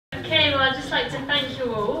just like to thank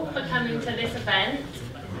you all for coming to this event.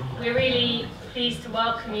 We're really pleased to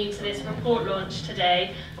welcome you to this report launch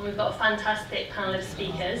today, and we've got a fantastic panel of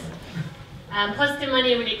speakers. Positive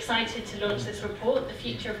Money are really excited to launch this report, The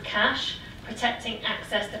Future of Cash, Protecting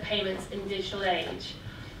Access to Payments in Digital Age.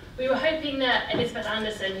 We were hoping that Elizabeth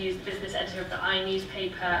Anderson, who's the business editor of the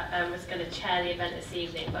newspaper, was going to chair the event this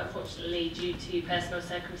evening, but unfortunately, due to personal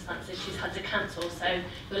circumstances, she's had to cancel, so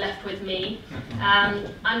you're left with me.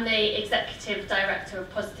 I'm the executive director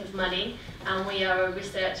of Positive Money, and we are a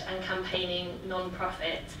research and campaigning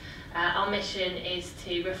non-profit. Our mission is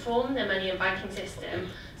to reform the money and banking system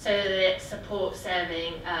so that it supports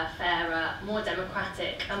serving a fairer, more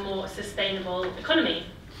democratic and more sustainable economy.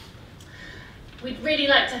 We'd really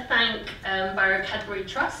like to thank Barrow Cadbury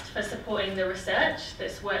Trust for supporting the research,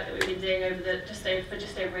 this work that we've been doing over for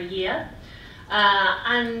just over a year.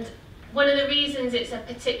 And one of the reasons it's a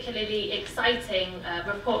particularly exciting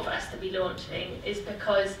report for us to be launching is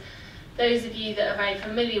because those of you that are very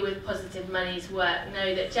familiar with Positive Money's work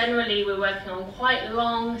know that generally we're working on quite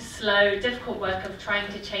long, slow, difficult work of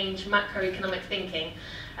trying to change macroeconomic thinking.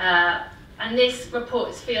 And this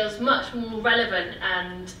report feels much more relevant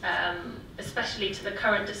and especially to the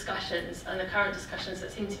current discussions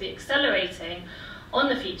that seem to be accelerating on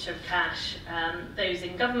the future of cash, those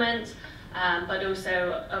in government, but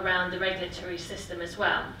also around the regulatory system as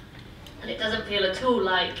well. And it doesn't feel at all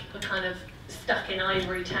like we're kind of stuck in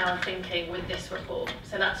ivory tower thinking with this report,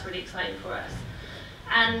 so that's really exciting for us.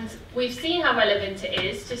 And we've seen how relevant it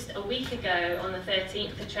is. Just a week ago, on the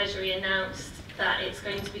 13th, the Treasury announced that it's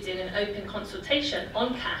going to be doing an open consultation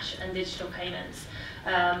on cash and digital payments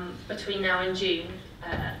between now and June,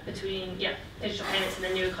 digital payments in the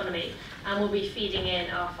new economy, and we'll be feeding in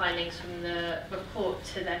our findings from the report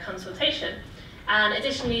to their consultation. And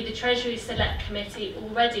additionally, the Treasury Select Committee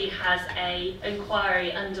already has an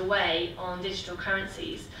inquiry underway on digital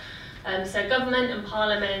currencies. So government and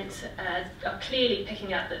Parliament are clearly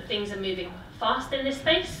picking up that things are moving fast in this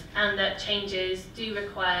space and that changes do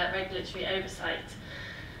require regulatory oversight.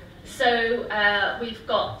 So we've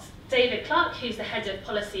got David Clarke, who's the head of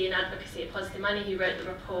policy and advocacy at Positive Money, who wrote the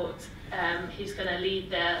report. He's going to lead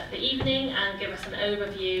the evening and give us an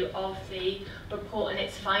overview of the report and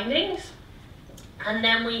its findings. And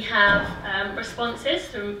then we have responses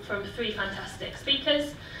from three fantastic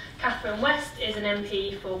speakers. Catherine West is an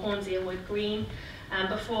MP for Hornsey and Wood Green.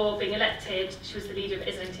 Before being elected, she was the leader of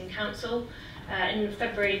Islington Council. In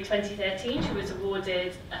February 2013, she was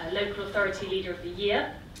awarded Local Authority Leader of the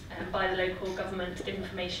Year by the Local Government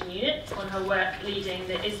Information Unit on her work leading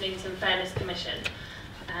the Islington Fairness Commission.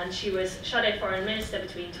 And she was Shadow Foreign Minister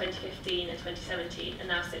between 2015 and 2017 and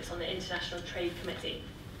now sits on the International Trade Committee.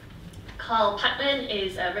 Packman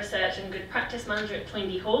is a research and good practice manager at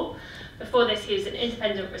Toynbee Hall. Before this, he was an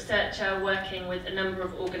independent researcher working with a number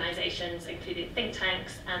of organisations, including think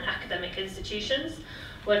tanks and academic institutions,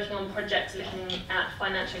 working on projects looking at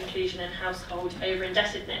financial inclusion and household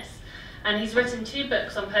over-indebtedness. And he's written 2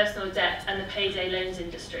 books on personal debt and the payday loans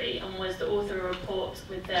industry, and was the author of a report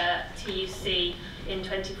with the TUC in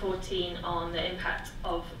 2014 on the impact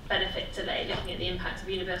of benefit delay, looking at the impact of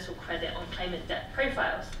universal credit on claimant debt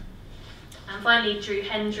profiles. And finally,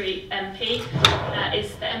 Hendry MP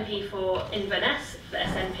is the MP for Inverness, the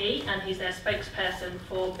SNP, and he's their spokesperson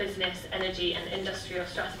for business, energy and industrial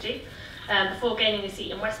strategy. Before gaining a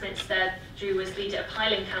seat in Westminster, Drew was leader of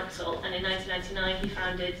Highland Council, and in 1999 he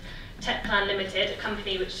founded Packman Limited, a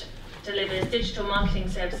company which delivers digital marketing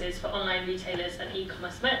services for online retailers and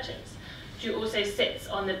e-commerce merchants. Drew also sits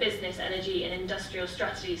on the Business, Energy and Industrial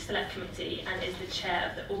Strategy Select Committee and is the chair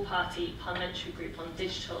of the all-party parliamentary group on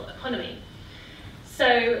digital economy. So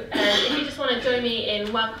if you just want to join me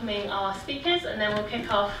in welcoming our speakers, and then we'll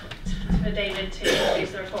kick off for David to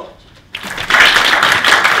introduce the report.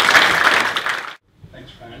 Thanks,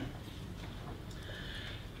 Fran.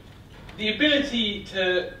 The ability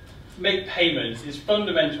to make payments is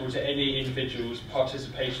fundamental to any individual's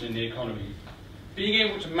participation in the economy. Being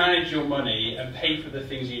able to manage your money and pay for the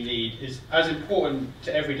things you need is as important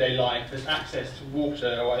to everyday life as access to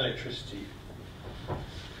water or electricity.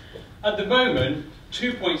 At the moment,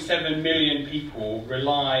 2.7 million people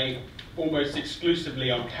rely almost exclusively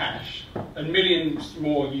on cash, and millions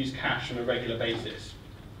more use cash on a regular basis.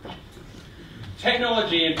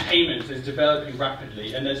 Technology in payments is developing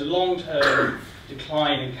rapidly, and there's a long-term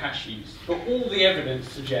decline in cash use, but all the evidence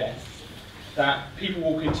suggests that people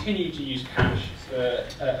will continue to use cash for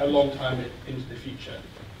a long time into the future.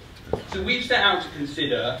 So we've set out to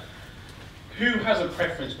consider who has a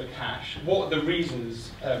preference for cash, what are the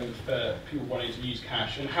reasons for people wanting to use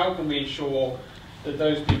cash, and how can we ensure that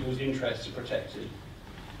those people's interests are protected.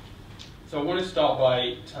 So I want to start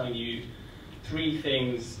by telling you 3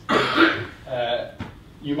 things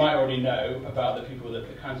you might already know about the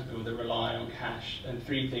kinds of people that rely on cash, and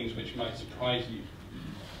 3 things which might surprise you.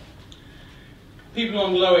 People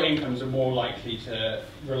on lower incomes are more likely to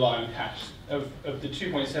rely on cash. Of the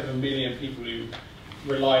 2.7 million people who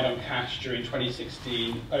relied on cash during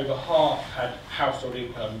 2016, over half had household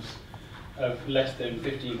incomes of less than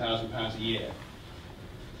 £15,000 a year.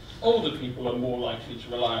 Older people are more likely to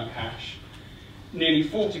rely on cash. Nearly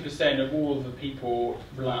 40% of all of the people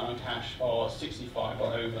relying on cash are 65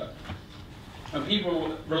 or over. And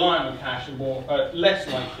people relying on cash are less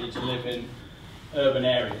likely to live in urban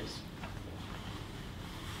areas.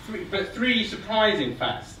 But 3 surprising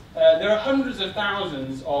facts. There are hundreds of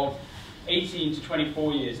thousands of 18 to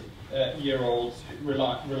 24-year-olds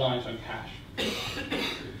reliant on cash.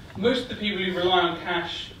 Most of the people who rely on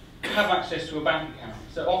cash have access to a bank account.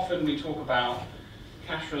 So often we talk about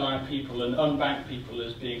cash-reliant people and unbanked people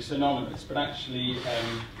as being synonymous, but actually,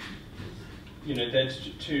 they're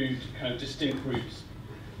 2 kind of distinct groups.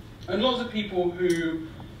 And lots of people who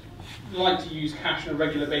like to use cash on a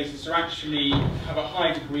regular basis actually have a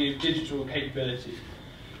high degree of digital capability.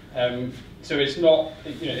 So it's not,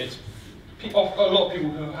 a lot of people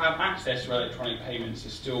who have access to electronic payments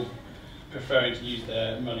are still preferring to use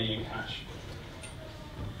their money in cash.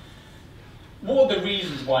 What are the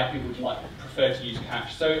reasons why people prefer to use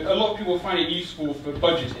cash? So a lot of people find it useful for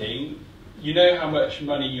budgeting. You know how much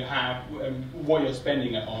money you have and what you're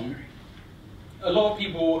spending it on. A lot of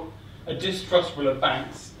people are distrustful of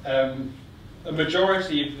banks. A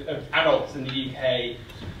majority of adults in the UK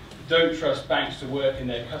don't trust banks to work in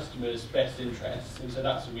their customers' best interests, and so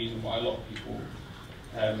that's the reason why a lot of people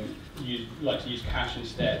like to use cash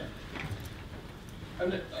instead.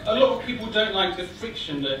 And a lot of people don't like the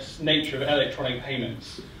frictionless nature of electronic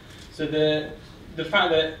payments. So the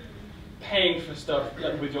fact that paying for stuff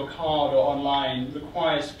with your card or online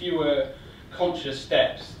requires fewer conscious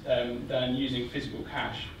steps than using physical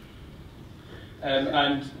cash.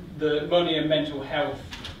 And the Money and Mental Health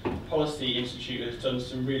Policy Institute has done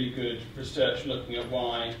some really good research looking at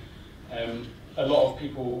why a lot of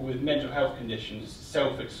people with mental health conditions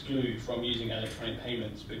self-exclude from using electronic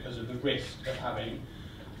payments because of the risk of having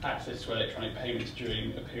access to electronic payments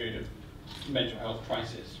during a period of mental health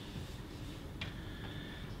crisis.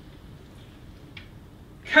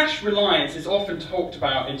 Cash reliance is often talked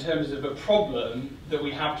about in terms of a problem that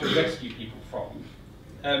we have to rescue people from.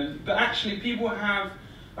 But actually people have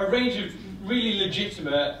a range of really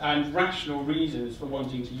legitimate and rational reasons for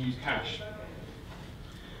wanting to use cash.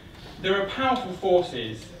 There are powerful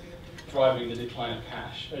forces driving the decline of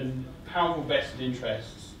cash and powerful vested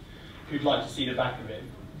interests who'd like to see the back of it.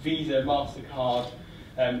 Visa, MasterCard,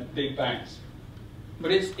 big banks. But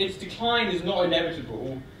its decline is not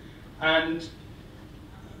inevitable, and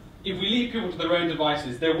if we leave people to their own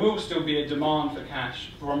devices, there will still be a demand for cash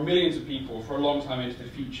from millions of people for a long time into the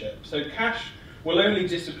future. So cash will only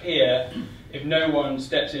disappear if no one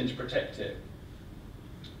steps in to protect it.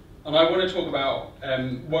 And I want to talk about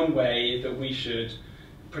one way that we should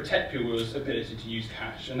protect people's ability to use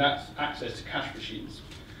cash, and that's access to cash machines.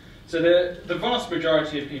 So the vast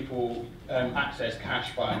majority of people access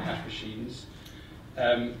cash via cash machines,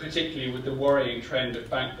 particularly with the worrying trend of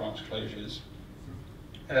bank branch closures.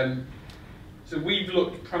 So we've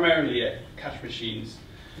looked primarily at cash machines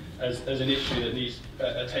as an issue that needs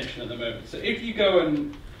attention at the moment. So if you go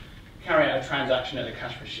and carry out a transaction at a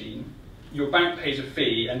cash machine, your bank pays a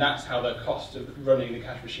fee, and that's how the cost of running the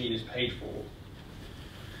cash machine is paid for.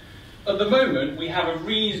 At the moment, we have a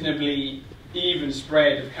reasonably even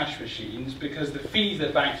spread of cash machines because the fees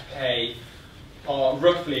that banks pay are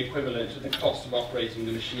roughly equivalent to the cost of operating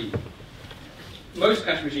the machine. Most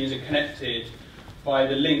cash machines are connected by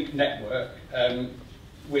the Link network,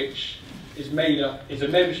 which is a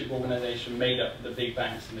membership organisation made up of the big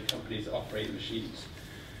banks and the companies that operate the machines.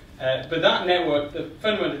 But that network, the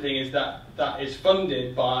fundamental thing is that is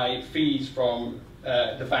funded by fees from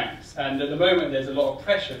the banks. And at the moment, there's a lot of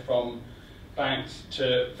pressure from banks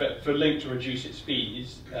for Link to reduce its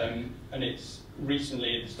fees. And it's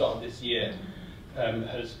recently, at the start of this year,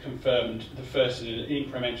 has confirmed the first in an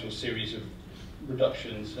incremental series of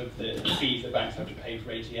reductions of the fees that banks have to pay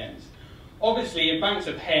for ATMs. Obviously, if banks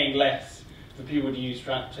are paying less for people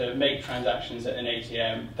to make transactions at an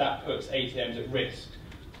ATM, that puts ATMs at risk.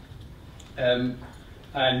 And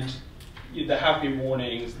there have been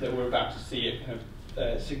warnings that we're about to see a kind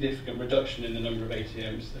of significant reduction in the number of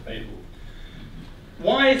ATMs available.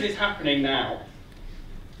 Why is this happening now?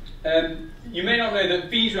 You may not know that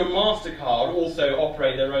Visa and MasterCard also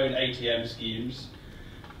operate their own ATM schemes.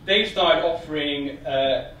 They've started offering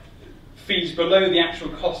fees below the actual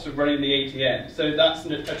cost of running the ATM. So that's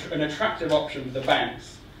an attractive option for the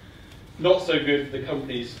banks, not so good for the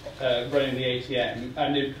companies running the ATM.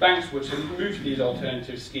 And if banks were to move to these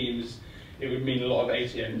alternative schemes, it would mean a lot of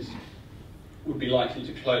ATMs would be likely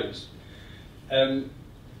to close.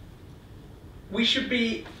 We should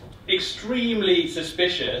be extremely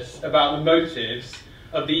suspicious about the motives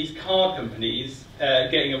of these card companies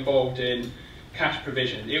getting involved in cash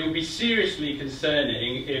provision. It would be seriously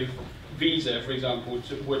concerning if Visa, for example,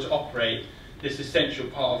 were to operate this essential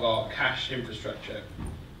part of our cash infrastructure.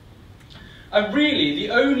 And really,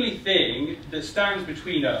 the only thing that stands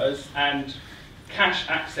between us and cash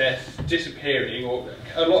access disappearing, or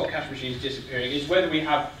a lot of cash machines disappearing, is whether we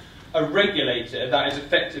have a regulator that is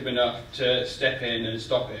effective enough to step in and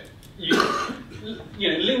stop it. You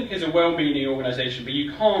know, Link is a well-meaning organisation, but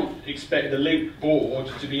you can't expect the Link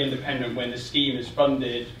board to be independent when the scheme is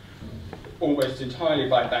funded almost entirely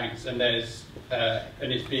by banks and it's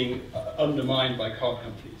being undermined by card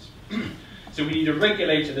companies. So we need a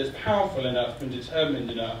regulator that's powerful enough and determined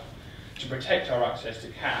enough to protect our access to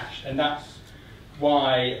cash, and that's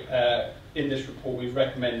why in this report we've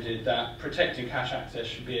recommended that protecting cash access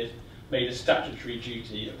should be made a statutory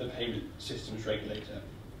duty of the payment systems regulator.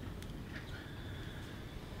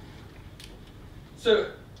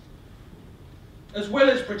 So, as well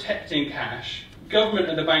as protecting cash, government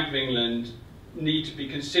and the Bank of England need to be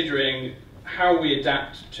considering how we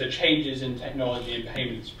adapt to changes in technology and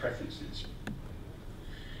payments preferences.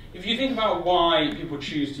 If you think about why people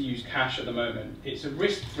choose to use cash at the moment, it's a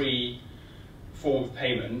risk-free form of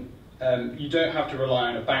payment. You don't have to rely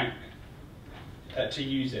on a bank to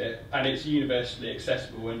use it, and it's universally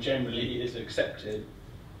accessible and generally is accepted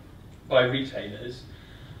by retailers.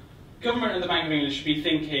 Government and the Bank of England should be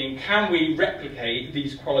thinking, can we replicate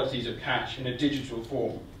these qualities of cash in a digital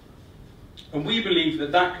form? And we believe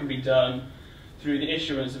that that can be done through the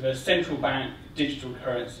issuance of a central bank digital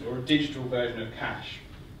currency, or a digital version of cash.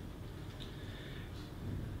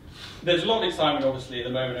 There's a lot of excitement, obviously, at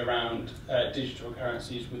the moment around digital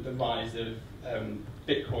currencies with the rise of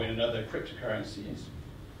Bitcoin and other cryptocurrencies.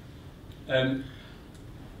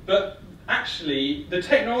 But actually, the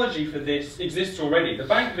technology for this exists already. The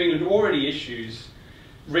Bank of England already issues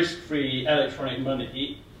risk-free electronic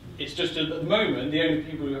money. It's just at the moment, the only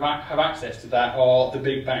people who have access to that are the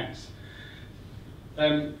big banks.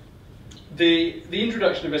 The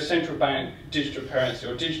introduction of a central bank digital currency,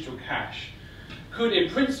 or digital cash, could in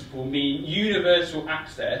principle mean universal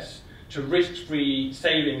access to risk-free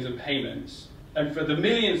savings and payments. And for the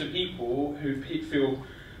millions of people who feel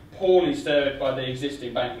poorly served by the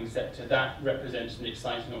existing banking sector, that represents an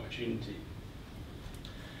exciting opportunity.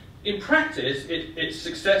 In practice, its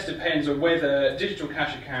success depends on whether digital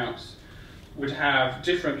cash accounts would have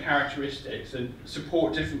different characteristics and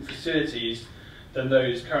support different facilities than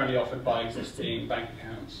those currently offered by existing bank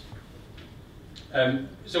accounts.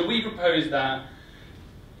 So we propose that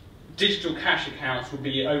digital cash accounts would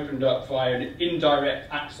be opened up via an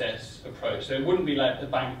indirect access approach. So it wouldn't be like the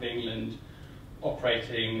Bank of England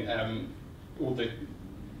operating all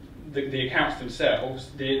the accounts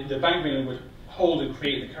themselves. The Bank of England would hold and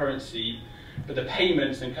create the currency, but the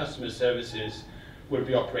payments and customer services would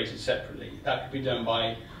be operated separately. That could be done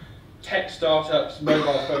by tech startups,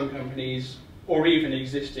 mobile phone companies, or even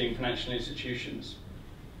existing financial institutions.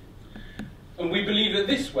 And we believe that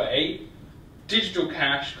this way, digital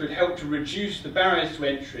cash could help to reduce the barriers to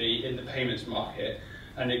entry in the payments market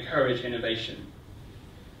and encourage innovation.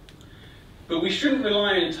 But we shouldn't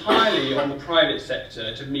rely entirely on the private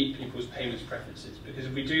sector to meet people's payments preferences, because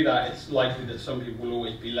if we do that, it's likely that some people will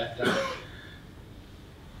always be left out.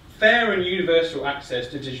 Fair and universal access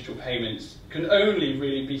to digital payments can only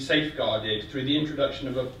really be safeguarded through the introduction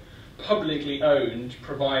of a publicly owned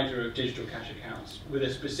provider of digital cash accounts with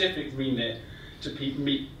a specific remit to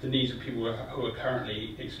meet the needs of people who are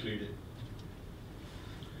currently excluded.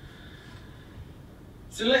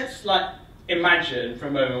 So let's imagine for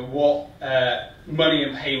a moment what money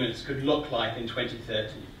and payments could look like in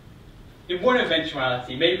 2030. In one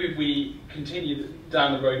eventuality, maybe if we continue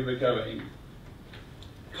down the road we're going,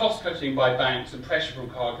 cost cutting by banks and pressure from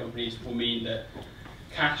card companies will mean that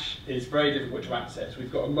cash is very difficult to access.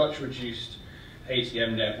 We've got a much reduced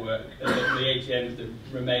ATM network, and the ATMs that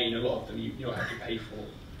remain, a lot of them you'll have to pay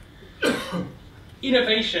for.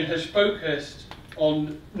 Innovation has focused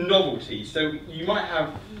on novelty, so you might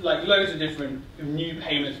have loads of different new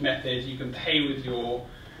payments methods. You can pay with your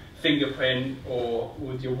fingerprint or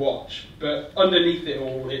with your watch, but underneath it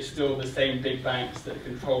all, it's still the same big banks that are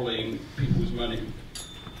controlling people's money.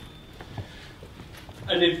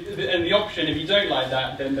 And the option, if you don't like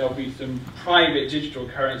that, then there'll be some private digital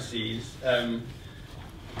currencies,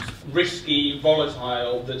 risky,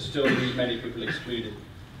 volatile, that still leave many people excluded.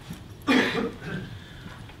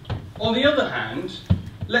 On the other hand,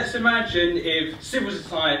 let's imagine if civil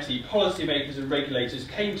society, policymakers and regulators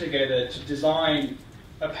came together to design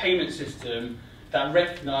a payment system that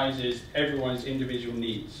recognises everyone's individual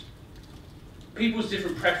needs. People's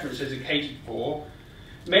different preferences are catered for.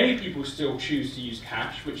 Many people still choose to use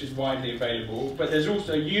cash, which is widely available, but there's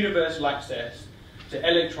also universal access to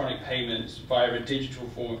electronic payments via a digital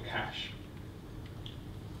form of cash.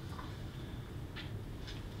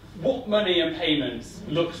 What money and payments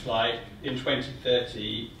looks like in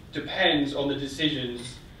 2030 depends on the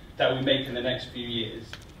decisions that we make in the next few years.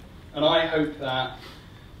 And I hope that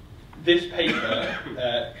this paper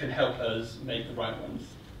can help us make the right ones.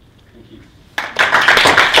 Thank you.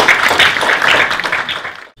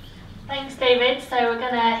 Thanks, David. So we're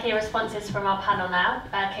going to hear responses from our panel now,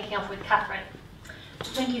 kicking off with Catherine.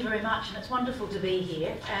 Thank you very much, and it's wonderful to be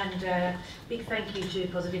here, and big thank you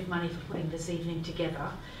to Positive Money for putting this evening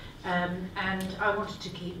together. And I wanted to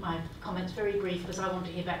keep my comments very brief because I want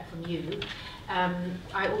to hear back from you.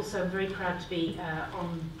 I also am very proud to be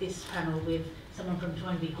on this panel with someone from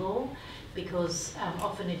Toynbee Hall, because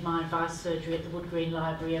often in my advice surgery at the Wood Green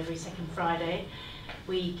Library every second Friday,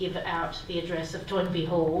 we give out the address of Toynbee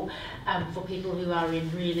Hall for people who are in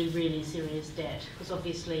really, really serious debt, because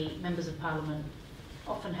obviously members of Parliament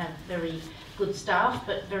often have very good staff,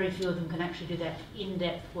 but very few of them can actually do that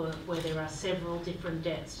in-depth work where there are several different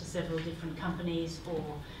debts to several different companies or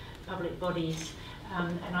public bodies.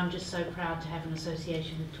 And I'm just so proud to have an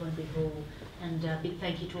association with Toynbee Hall, and a big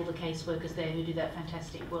thank you to all the caseworkers there who do that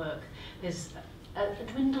fantastic work. There's a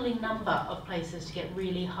dwindling number of places to get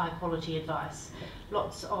really high quality advice.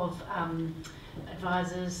 Lots of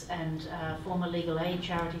advisors and former legal aid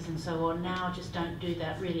charities and so on now just don't do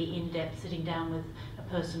that really in-depth, sitting down with a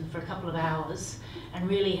person for a couple of hours and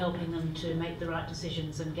really helping them to make the right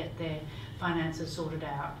decisions and get their finances sorted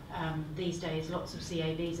out. These days lots of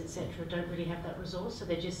CABs etc. don't really have that resource, so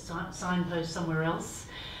they're just signposts somewhere else.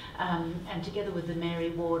 And together with the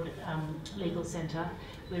Mary Ward Legal Centre,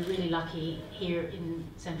 we're really lucky here in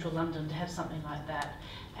central London to have something like that.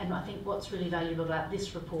 And I think what's really valuable about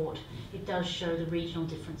this report, it does show the regional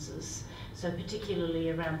differences. So particularly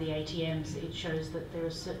around the ATMs, it shows that there are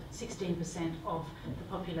 16% of the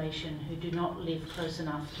population who do not live close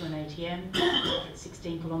enough to an ATM,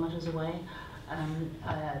 16 kilometres away.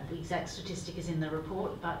 The exact statistic is in the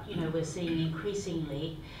report, but you know, we're seeing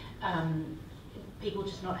increasingly people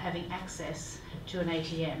just not having access to an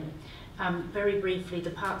ATM. Very briefly,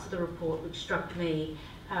 the parts of the report which struck me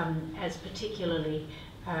as particularly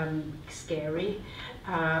scary,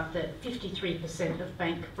 that 53% of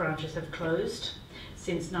bank branches have closed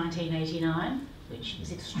since 1989, which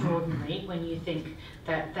is extraordinary when you think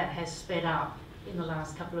that that has sped up in the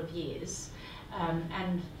last couple of years.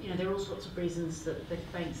 And you know, there are all sorts of reasons that the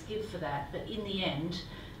banks give for that, but in the end,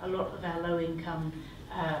 a lot of our low-income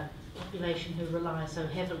population who rely so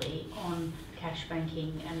heavily on cash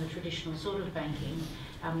banking and the traditional sort of banking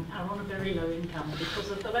are on a very low income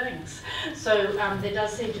because of the banks. So there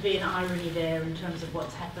does seem to be an irony there in terms of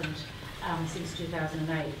what's happened since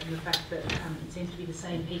 2008, and the fact that it seems to be the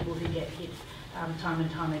same people who get hit time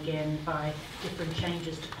and time again by different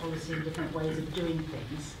changes to policy and different ways of doing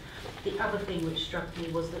things. The other thing which struck me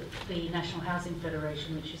was that the National Housing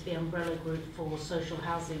Federation, which is the umbrella group for social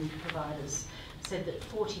housing providers, said that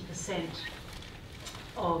 40%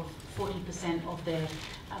 of their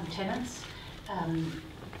tenants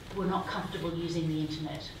were not comfortable using the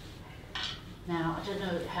internet. Now, I don't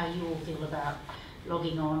know how you all feel about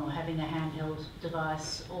logging on or having a handheld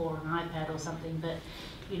device or an iPad or something, but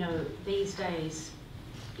you know, these days,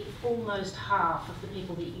 if almost half of the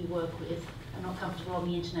people that you work with are not comfortable on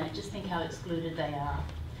the internet, just think how excluded they are.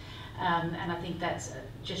 And I think that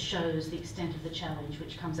just shows the extent of the challenge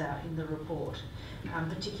which comes out in the report,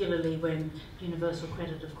 particularly when universal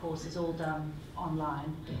credit, of course, is all done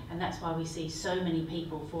online, and that's why we see so many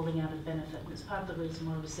people falling out of benefit. And it's part of the reason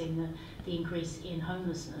why we're seeing the increase in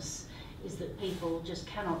homelessness, is that people just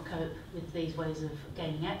cannot cope with these ways of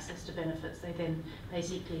gaining access to benefits. They then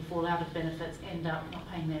basically fall out of benefits, end up not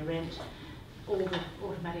paying their rent. All the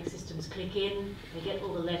automatic systems click in, they get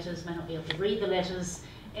all the letters, may not be able to read the letters,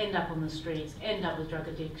 end up on the streets, end up with drug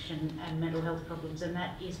addiction and mental health problems, and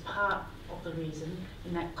that is part of the reason,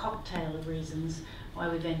 in that cocktail of reasons, why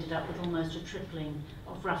we've ended up with almost a tripling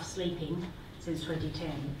of rough sleeping since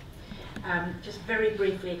 2010. Just very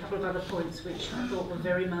briefly, a couple of other points which I thought were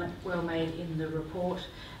very well made in the report.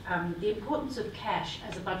 The importance of cash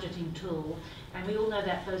as a budgeting tool, and we all know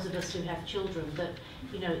that, those of us who have children, that,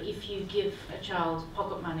 you know, if you give a child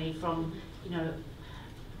pocket money from, you know,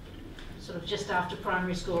 sort of just after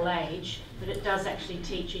primary school age, that it does actually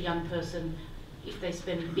teach a young person, if they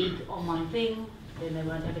spend big on one thing, then they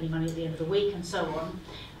won't have any money at the end of the week, and so on.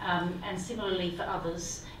 And similarly for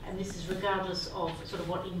others, and this is regardless of sort of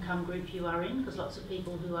what income group you are in, because lots of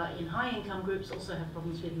people who are in high income groups also have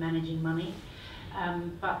problems with managing money.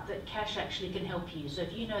 But that cash actually can help you. So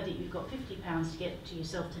if you know that you've got £50 to get to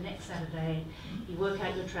yourself to next Saturday, you work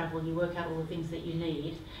out your travel, you work out all the things that you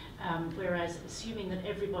need, whereas assuming that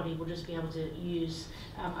everybody will just be able to use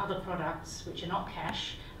other products which are not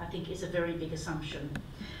cash, I think is a very big assumption.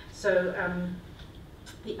 So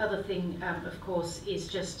the other thing, of course, is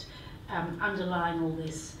just underlying all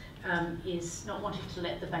this is not wanting to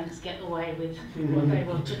let the banks get away with what they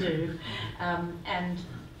want to do. And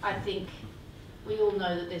I think we all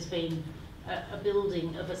know that there's been a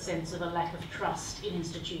building of a sense of a lack of trust in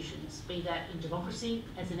institutions, be that in democracy.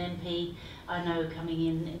 As an MP, I know coming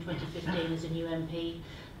in 2015 as a new MP,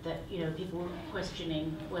 that, you know, people were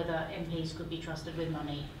questioning whether MPs could be trusted with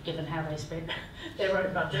money, given how they spent their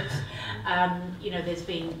own budgets. You know, there's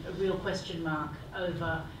been a real question mark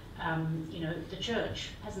over, you know, the church,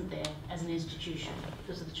 hasn't there, as an institution,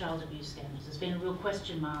 because of the child abuse scandals. There's been a real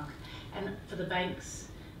question mark. And for the banks,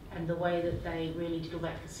 and the way that they really did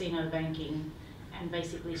back casino banking and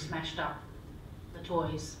basically smashed up the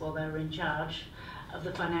toys while they were in charge of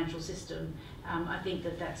the financial system, I think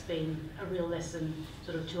that that's been a real lesson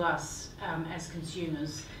sort of to us as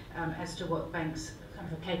consumers as to what banks kind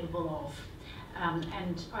of are capable of.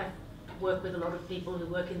 And I work with a lot of people who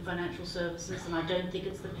work in financial services, and I don't think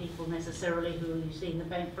it's the people necessarily who you see in the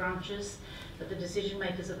bank branches, but the decision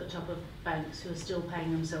makers at the top of banks who are still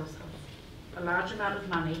paying themselves a large amount of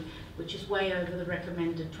money, which is way over the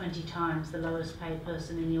recommended 20 times the lowest paid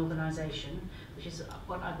person in the organisation, which is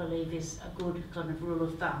what I believe is a good kind of rule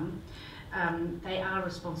of thumb. They are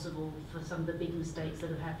responsible for some of the big mistakes that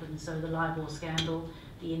have happened. So the LIBOR scandal,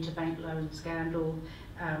 the interbank loan scandal,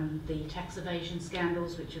 the tax evasion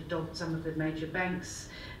scandals, which have dogged some of the major banks.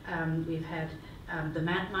 We've had the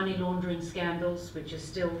money laundering scandals, which are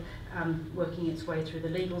still working its way through the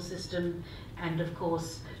legal system, and of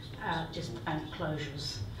course just bank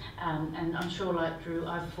closures. And I'm sure, like Drew,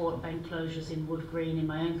 I've fought bank closures in Wood Green in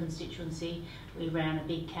my own constituency. We ran a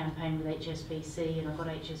big campaign with HSBC, and I got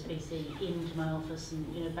HSBC into my office and,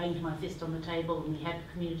 you know, banged my fist on the table, and we had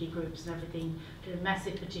community groups and everything, did a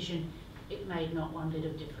massive petition. It made not one bit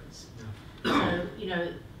of difference. So, you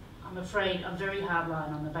know, I'm afraid I'm very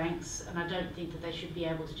hardline on the banks, and I don't think that they should be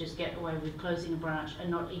able to just get away with closing a branch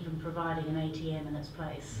and not even providing an ATM in its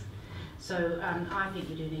place. So I think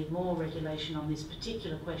we do need more regulation on this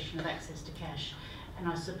particular question of access to cash, and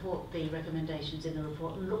I support the recommendations in the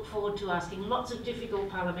report and look forward to asking lots of difficult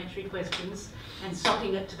parliamentary questions and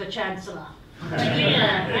socking it to the Chancellor.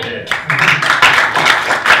 Thanks,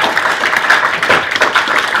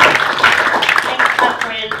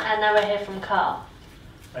 Catherine, and now we'll hear from Carl.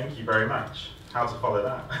 Thank you very much. How to follow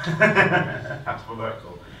that? How to follow that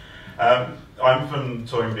call. I'm from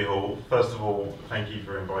Toynbee Hall. First of all, thank you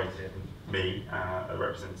for inviting me, a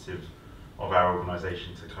representative of our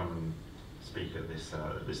organisation, to come and speak at this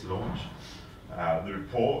launch. The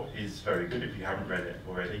report is very good. If you haven't read it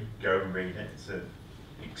already, go and read it. It's an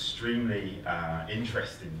extremely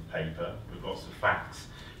interesting paper with lots of facts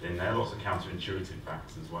in there, lots of counterintuitive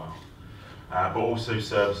facts as well. But also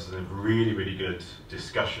serves as a really, really good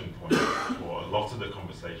discussion point for a lot of the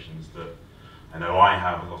conversations that I know I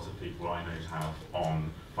have, a lot of people I know have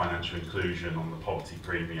on financial inclusion, on the poverty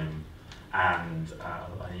premium, and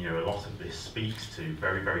you know, a lot of this speaks to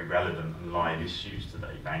very, very relevant and live issues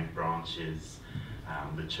today. Bank branches,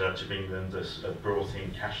 the Church of England has brought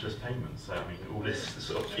in cashless payments. So I mean, all this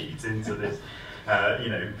sort of feeds into this, you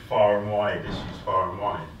know, far and wide issues, far and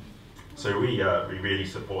wide. So we really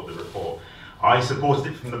support the report. I supported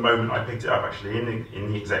it from the moment I picked it up. Actually, in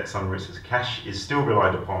the exec summary it says cash is still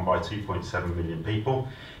relied upon by 2.7 million people,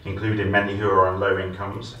 including many who are on low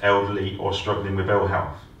incomes, elderly or struggling with ill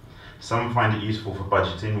health. Some find it useful for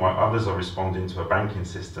budgeting, while others are responding to a banking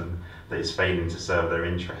system that is failing to serve their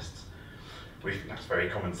interests. We think that's a very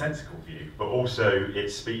commonsensical view, but also it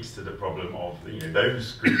speaks to the problem of, you know,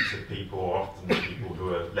 those groups of people are often the people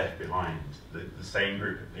who are left behind, the same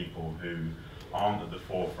group of people who aren't at the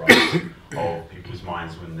forefront of people's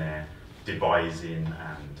minds when they're devising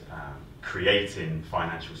and creating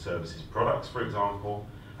financial services products, for example,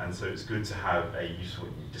 and so it's good to have a useful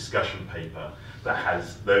discussion paper that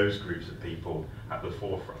has those groups of people at the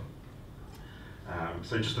forefront.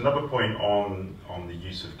 So just another point on the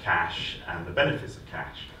use of cash and the benefits of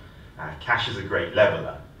cash. Cash is a great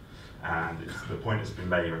leveller, and it's the point that's been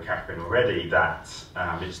made by Catherine already that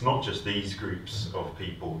it's not just these groups of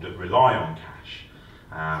people that rely on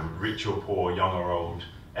cash. Rich or poor, young or old,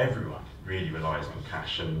 everyone really relies on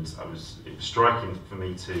cash, and it was striking for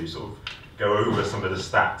me to sort of go over some of the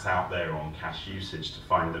stats out there on cash usage to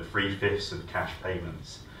find that 3/5 of cash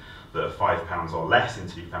payments that are £5 or less in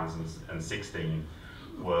 2016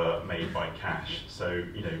 were made by cash. So,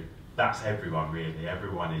 you know, that's everyone really.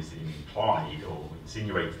 Everyone is implied or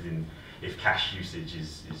insinuated in if cash usage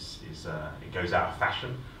it goes out of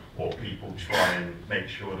fashion, or people try and make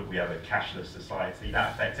sure that we have a cashless society.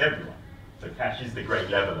 That affects everyone. So cash is the great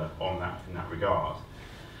leveller on that in that regard.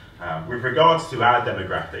 With regards to our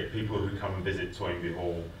demographic, people who come and visit Toynbee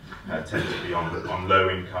Hall tend to be on low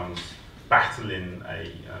incomes, battling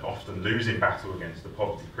often losing battle against the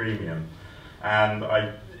poverty premium. And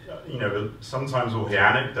sometimes we'll hear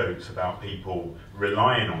anecdotes about people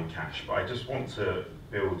relying on cash, but I just want to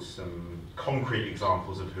build some concrete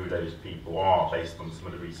examples of who those people are based on some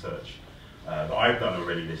of the research that I've done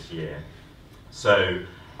already this year. So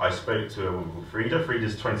I spoke to a woman called Frida.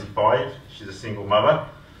 Frida's 25, she's a single mother.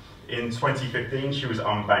 In 2015, she was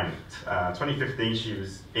unbanked. 2015, she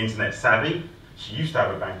was internet savvy. She used to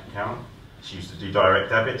have a bank account. She used to do direct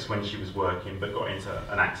debits when she was working, but got into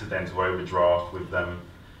an accidental overdraft with them.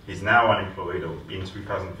 Is now unemployed, or in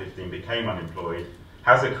 2015 became unemployed,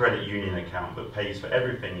 has a credit union account but pays for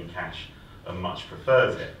everything in cash and much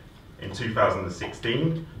prefers it. In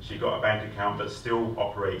 2016, she got a bank account but still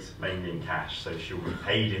operates mainly in cash, so she'll be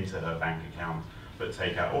paid into her bank account but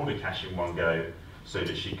take out all the cash in one go so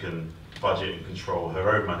that she can budget and control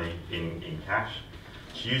her own money in cash.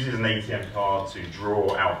 She uses an ATM card to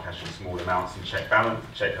draw out cash in small amounts and check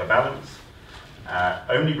her balance.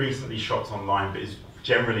 Only recently shopped online, but is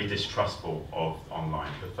generally distrustful of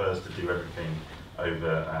online, prefers to do everything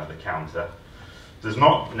over the counter.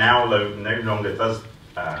 No longer does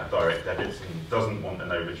direct debits and doesn't want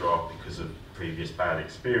an overdraft because of previous bad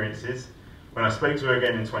experiences. When I spoke to her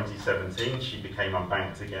again in 2017, she became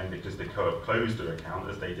unbanked again because the co-op closed her account,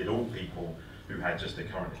 as they did all people who had just a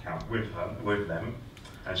current account with them,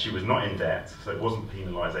 and she was not in debt, so it wasn't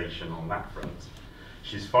penalisation on that front.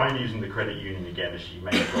 She's fine using the credit union again, as she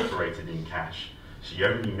mainly operated in cash. She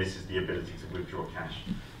only misses the ability to withdraw cash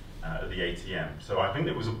at the ATM. So I think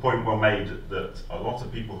there was a point well made that a lot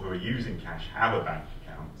of people who are using cash have a bank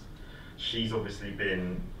account. She's obviously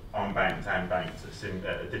been unbanked and banked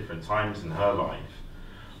at different times in her life.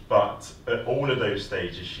 But at all of those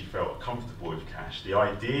stages, she felt comfortable with cash. The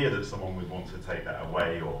idea that someone would want to take that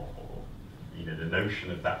away, or the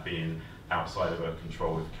notion of that being outside of her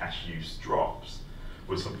control if cash use drops,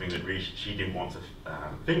 was something that she didn't want to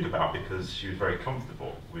think about, because she was very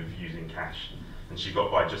comfortable with using cash and she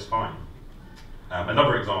got by just fine.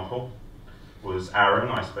 Another example was Aaron,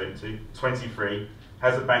 I spoke to, 23,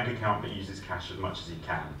 has a bank account but uses cash as much as he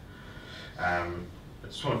can. I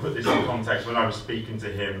just want to put this in context. When I was speaking to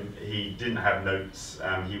him, he didn't have notes.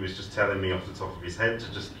 He was just telling me off the top of his head,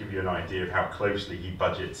 to just give you an idea of how closely he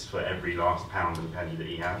budgets for every last pound and penny that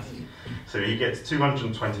he has. So he gets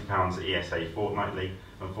 £220 ESA fortnightly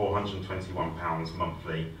and £421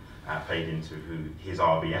 monthly paid into his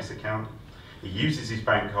RBS account. He uses his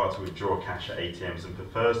bank card to withdraw cash at ATMs and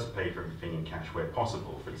prefers to pay for everything in cash where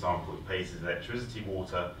possible. For example, he pays his electricity,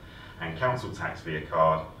 water and council tax via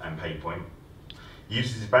card and PayPoint. He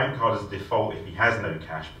uses his bank card as a default if he has no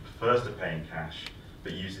cash, but prefers to pay in cash,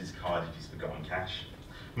 but uses his card if he's forgotten cash.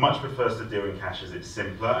 Much prefers to deal in cash as it's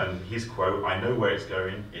simpler, and his quote, "I know where it's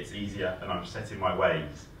going, it's easier, and I'm set in my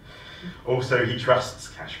ways." Also, he trusts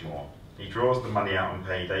cash more. He draws the money out on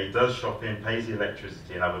payday, does shopping, pays the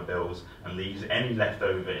electricity and other bills, and leaves any left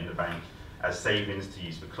over in the bank as savings to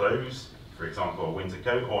use for clothes, for example, a winter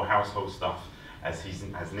coat, or household stuff as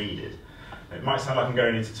needed. It might sound like I'm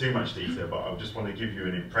going into too much detail, but I just want to give you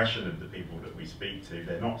an impression of the people that we speak to.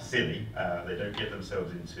 They're not silly. They don't get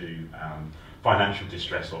themselves into financial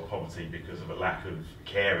distress or poverty because of a lack of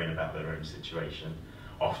caring about their own situation.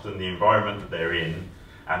 Often the environment that they're in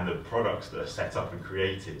and the products that are set up and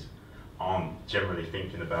created aren't generally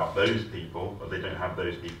thinking about those people, or they don't have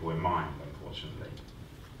those people in mind, unfortunately.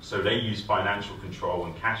 So they use financial control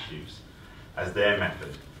and cash use as their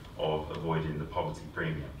method of avoiding the poverty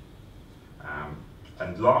premium.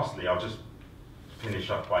 And lastly, I'll just finish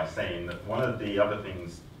up by saying that one of the other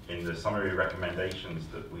things in the summary recommendations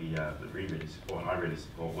that we really support, and I really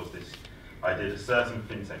support, was this I did certain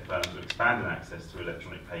fintech firms are expanding access to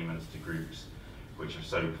electronic payments to groups which have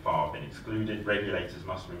so far been excluded. Regulators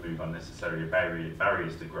must remove unnecessary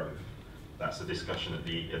barriers to growth. That's a discussion at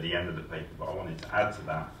the end of the paper, but I wanted to add to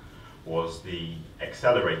that was the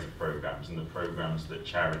accelerator programs and the programs that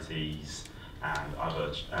charities and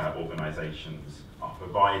other organisations are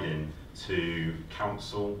providing to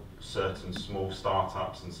counsel certain small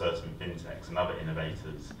startups and certain fintechs and other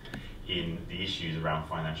innovators in the issues around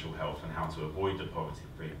financial health and how to avoid the poverty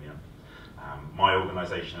premium. My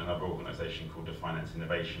organisation, another organisation called the Finance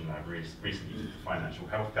Innovation Lab, recently did the Financial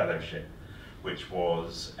Health Fellowship, which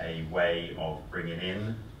was a way of bringing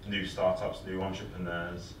in new startups, new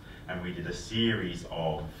entrepreneurs, and we did a series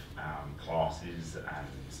of classes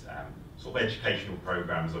and sort of educational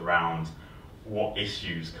programs around what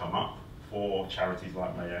issues come up for charities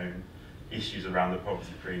like my own, issues around the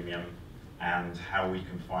poverty premium, and how we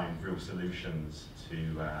can find real solutions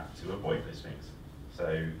to avoid those things.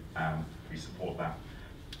 So we support that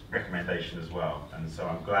recommendation as well. And so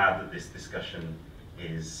I'm glad that this discussion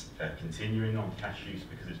is continuing on cash use,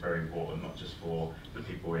 because it's very important, not just for the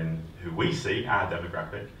people who we see, our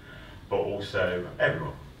demographic, but also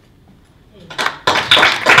everyone.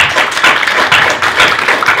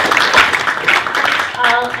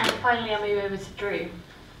 And finally I'll move over to Drew.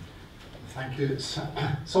 Thank you. It's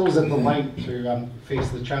always a delight to face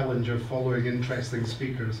the challenge of following interesting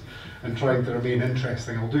speakers and trying to remain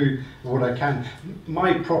interesting. I'll do what I can.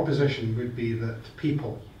 My proposition would be that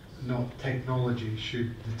people, not technology,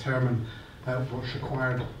 should determine what's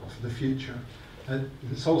required for the future.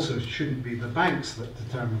 It also shouldn't be the banks that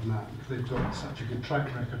determine that. They've got such a good track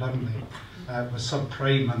record, haven't they, with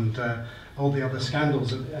subprime and all the other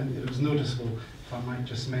scandals. And it was noticeable, if I might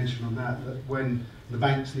just mention on that, that when the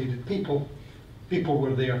banks needed people, people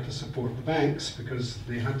were there to support the banks because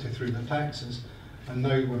they had to through the taxes. And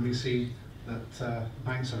now when we see that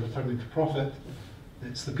banks are returning to profit,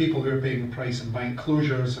 it's the people who are paying the price in bank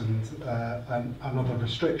closures and other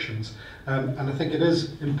restrictions. And I think it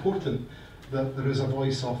is important that there is a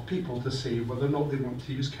voice of people to say whether or not they want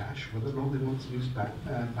to use cash, whether or not they want to use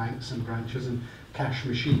banks and branches and cash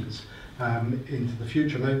machines into the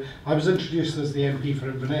future. Now, I was introduced as the MP for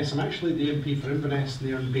Inverness. I'm actually the MP for Inverness,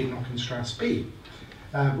 near Bainlock and Strathspey,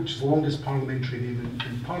 which is the longest parliamentary name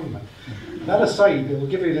in Parliament. That aside, it will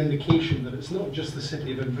give you an indication that it's not just the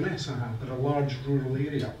city of Inverness I have, but a large rural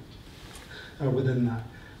area within that.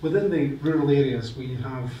 Within the rural areas, we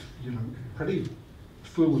have, pretty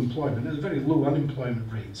full employment, and very low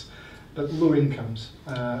unemployment rates, but low incomes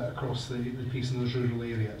across the piece in those rural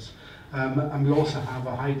areas. And we also have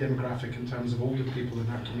a high demographic in terms of older people in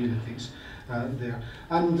our communities there.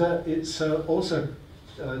 And it's also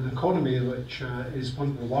an economy which is one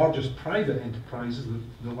of the largest private enterprises,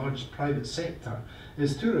 the largest private sector,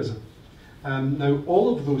 is tourism. Now,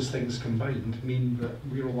 all of those things combined mean that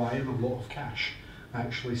we rely on a lot of cash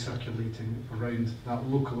actually circulating around that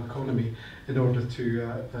local economy in order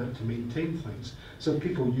to maintain things. So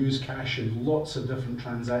people use cash in lots of different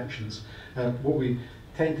transactions. What we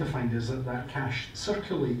tend to find is that cash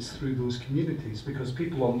circulates through those communities because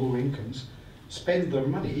people on low incomes spend their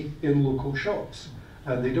money in local shops.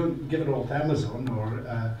 They don't give it all to Amazon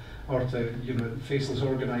or to faceless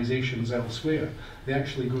organisations elsewhere. They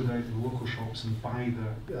actually go down to the local shops and buy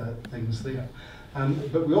their things there.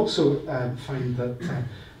 But we also find that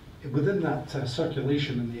within that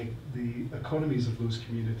circulation and the economies of those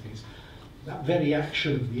communities, that very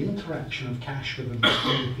action, the interaction of cash within the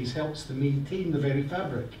communities helps to maintain the very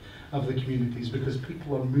fabric of the communities, because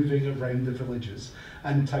people are moving around the villages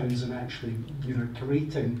and towns and actually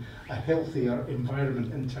creating a healthier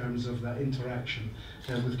environment in terms of that interaction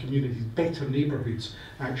with communities. Better neighbourhoods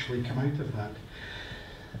actually come out of that.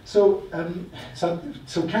 So,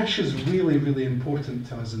 so cash is really, really important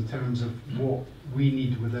to us in terms of what we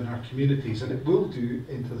need within our communities, and it will do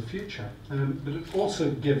into the future. But it also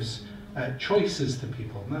gives choices to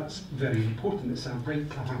people, and that's very important. It's our right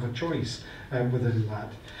to have a choice within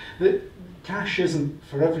that. Cash isn't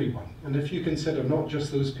for everyone, and if you consider not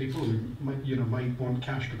just those people who might want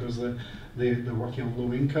cash because they're working on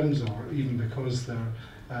low incomes, or even because they're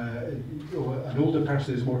an older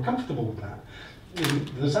person who's more comfortable with that.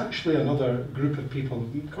 There's actually another group of people,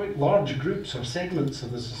 quite large groups or segments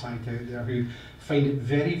of the society out there, who find it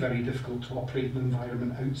very, very difficult to operate in an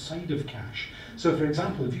environment outside of cash. So, for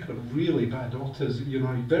example, if you've got really bad autism,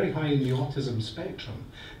 very high in the autism spectrum,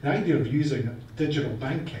 the idea of using digital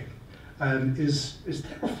banking is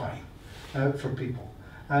terrifying for people.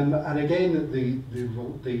 And again,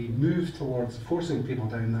 the move towards forcing people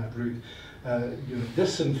down that route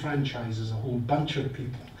disenfranchises a whole bunch of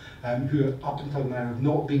people who up until now have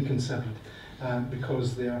not been considered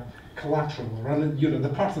because they are collateral or they're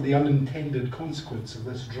part of the unintended consequence of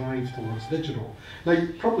this drive towards digital. Now,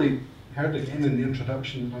 you probably heard again in the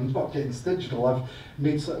introduction, I'm not against digital. I've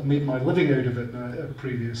made my living out of it in a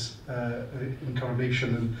previous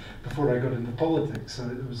incarnation, and before I got into politics,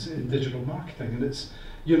 it was in digital marketing, and it's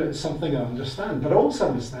it's something I understand. But I also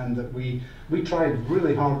understand that we tried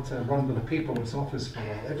really hard to run with a paperless office for a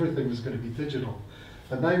while. Everything was going to be digital.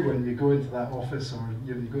 But now when you go into that office, or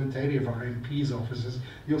you go into any of our MPs' offices,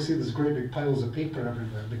 you'll see there's great big piles of paper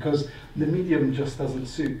everywhere, because the medium just doesn't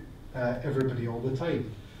suit everybody all the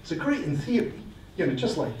time. So great in theory,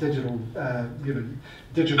 just like digital,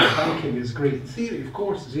 digital banking is great in theory. Of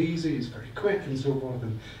course, it's easy, it's very quick, and so forth,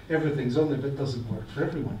 and everything's on there, but it doesn't work for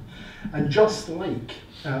everyone. And just like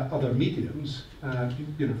other mediums,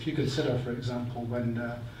 if you consider, for example, when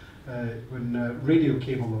radio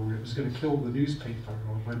came along, it was going to kill the newspaper,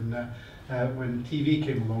 or when TV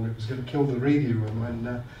came along, it was going to kill the radio, and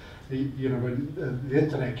when the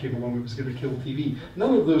internet came along, it was going to kill TV.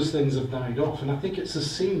 None of those things have died off, and I think it's the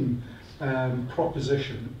same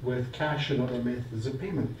proposition with cash and other methods of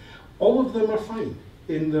payment. All of them are fine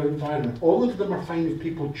in their environment. All of them are fine if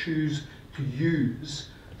people choose to use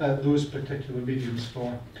those particular mediums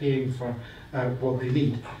for paying for what they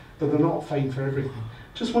need, but they're not fine for everything.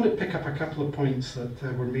 Just want to pick up a couple of points that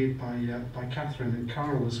were made by Catherine and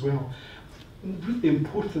Carl as well. Really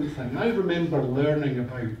important thing, I remember learning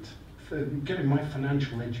about getting my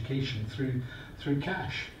financial education through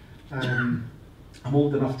cash. I'm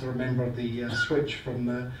old enough to remember the switch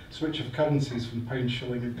of currencies from pound,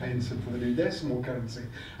 shilling and pence into the new decimal currency.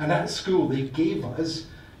 And at school they gave us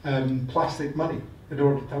plastic money in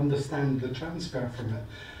order to understand the transfer from it.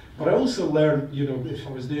 But I also learned, if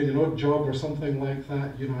I was doing an odd job or something like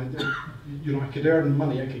that, I could earn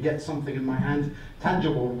money, I could get something in my hand,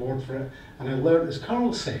 tangible reward for it. And I learned, as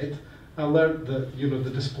Carl said, I learned that the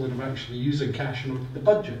discipline of actually using cash in the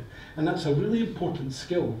budget, and that's a really important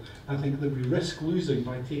skill. I think that we risk losing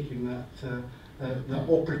by taking that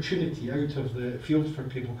opportunity out of the field for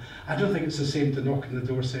people. I don't think it's the same to knock on the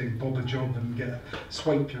door saying Bob a job and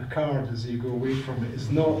swipe your card as you go away from it. It's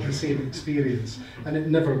not the same experience, and it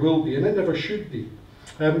never will be, and it never should be.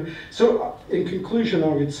 So in conclusion, I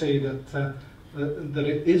would say that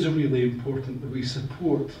it is really important that we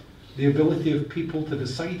support the ability of people to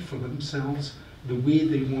decide for themselves the way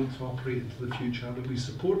they want to operate into the future, that we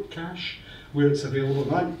support cash where it's available.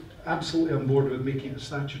 And I'm absolutely on board with making it a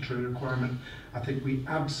statutory requirement. I think we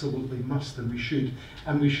absolutely must, and we should.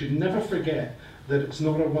 And we should never forget that it's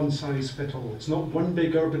not a one-size-fits-all. It's not one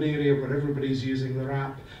big urban area where everybody's using their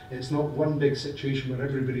app. It's not one big situation where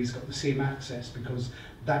everybody's got the same access, because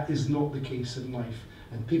that is not the case in life.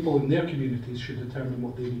 And people in their communities should determine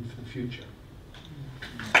what they need for the future.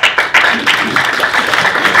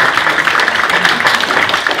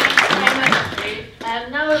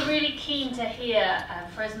 Now we're really keen to hear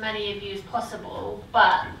for as many of you as possible,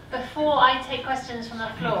 but before I take questions from the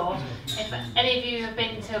floor, if any of you have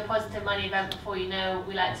been to a Positive Money event before, we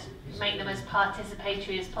like to make them as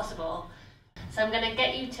participatory as possible. So I'm going to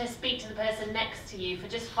get you to speak to the person next to you for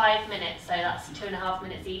just 5 minutes, so that's 2.5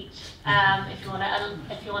 minutes each, if you want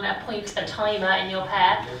to appoint a timer in your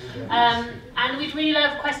pair. And we'd really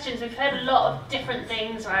love questions. We've heard a lot of different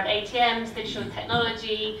things around ATMs, digital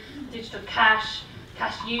technology, digital cash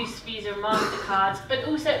use, Visa and MasterCards, but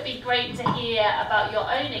also it'd be great to hear about your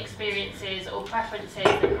own experiences or preferences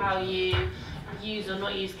of how you use or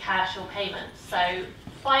not use cash or payments. So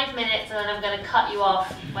 5 minutes, and then I'm going to cut you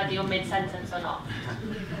off whether you're mid-sentence or not.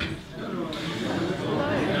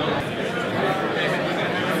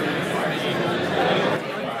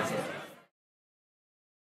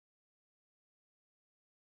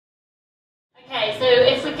 Okay, so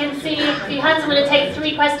if we can see a few hands, I'm going to take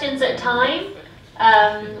 3 questions at a time.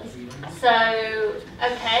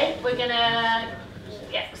 Okay, we're going to,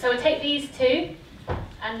 so we'll take these 2,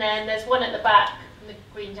 and then there's one at the back, the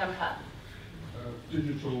green jumper.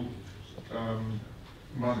 Digital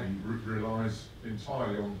money relies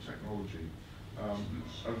entirely on technology.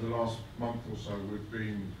 Over the last month or so, we've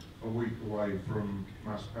been a week away from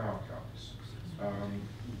mass power cuts.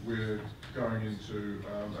 We're going into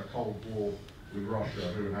a Cold War with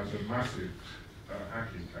Russia, who has a massive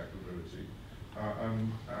hacking capability,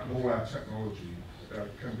 and all our technology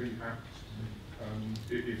can be hacked.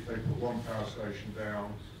 If they put one power station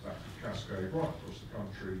down, that could cascade right across the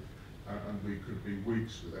country, and we could be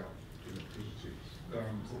weeks without electricity. What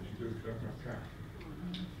do you do if you don't have cash?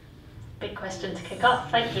 Big question to kick off,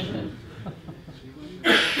 thank you.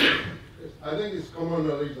 I think it's common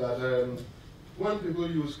knowledge that when people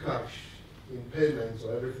use cash in payments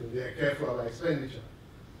or everything. They are careful about expenditure.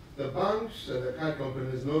 The banks and the card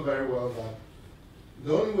companies know very well that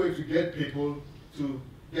the only way to get people to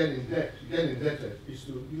get indebted is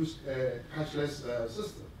to use a cashless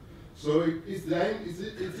system. So it's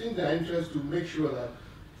in their interest to make sure that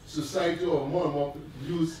society or more and more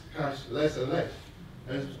use cash less and less.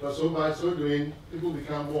 And so by so doing, people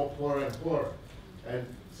become more poorer and poorer. And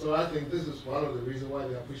so I think this is one of the reasons why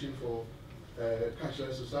they are pushing for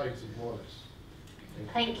cashless society, more or less.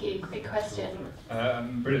 Thank you. Great question.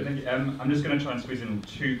 Brilliant, thank you. I'm just going to try and squeeze in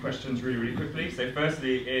 2 questions really, really quickly. So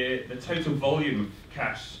firstly, the total volume of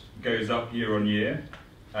cash goes up year on year,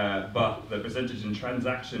 but the percentage in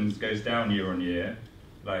transactions goes down year on year.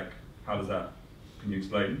 Like, how does that, can you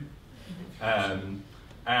explain?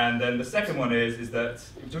 And then the second one is that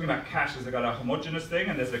we're talking about cash as a kind of homogenous thing,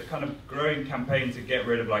 and there's a kind of growing campaign to get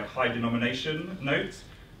rid of like high denomination notes.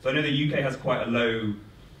 So I know the UK has quite a low,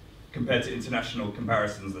 compared to international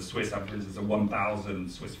comparisons, the Swiss have, for instance, a 1,000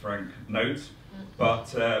 Swiss franc note.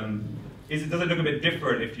 But does it look a bit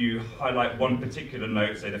different if you highlight one particular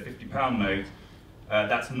note, say the £50 note,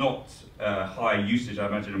 that's not high usage, I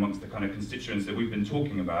imagine, amongst the kind of constituents that we've been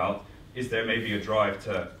talking about? Is there maybe a drive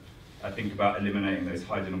to think about eliminating those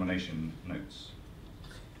high denomination notes?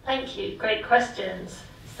 Thank you. Great questions.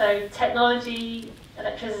 So technology,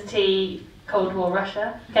 electricity, Cold War,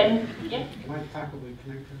 Russia. Yeah? Can I tackle the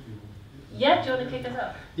connectivity? Yeah, do you want to kick us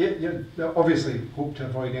up? Yeah, obviously hope to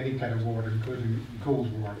avoid any kind of war, including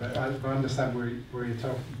Cold War, but I understand where you're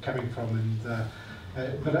coming from, and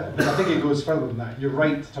but I think it goes further than that. You're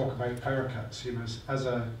right to talk about power cuts. You know, as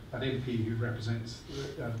an MP who represents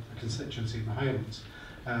a constituency in the Highlands,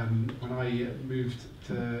 when I moved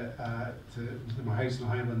to my house in the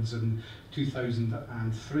Highlands in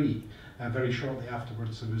 2003, very shortly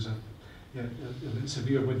afterwards there was a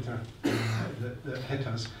severe winter that hit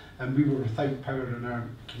us, and we were without power in our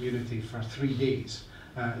community for 3 days.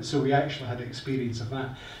 So we actually had experience of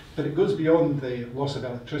that. But it goes beyond the loss of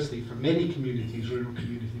electricity. For many communities, rural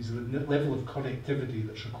communities, the level of connectivity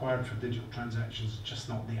that's required for digital transactions is just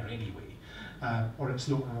not there anyway, or it's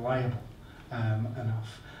not reliable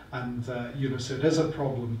enough. And so it is a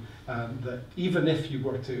problem that even if you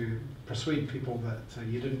were to persuade people that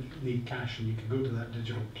you didn't need cash and you could go to that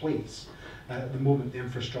digital place, at the moment the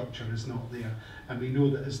infrastructure is not there. And we know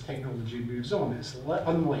that as technology moves on, it's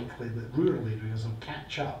unlikely that rural areas will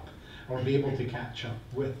catch up or be able to catch up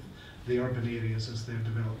with the urban areas as they're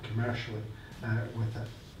developed commercially with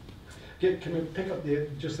it. Can we pick up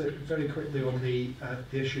just very quickly on the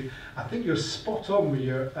issue? I think you're spot on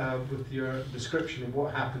with your description of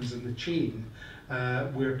what happens in the chain,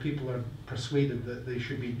 where people are persuaded that they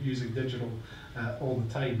should be using digital all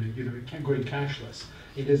the time. You know, going cashless.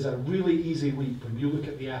 It is a really easy leap. When you look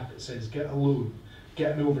at the app, it says get a loan,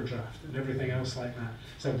 get an overdraft, and everything else like that.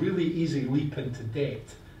 It's a really easy leap into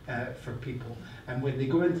debt for people. And when they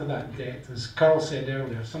go into that debt, as Carl said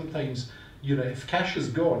earlier, sometimes, you know, if cash is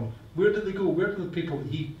gone, where do they go? Where do the people that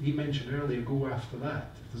he mentioned earlier go after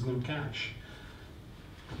that if there's no cash?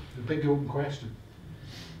 The big open question.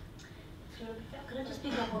 Could I just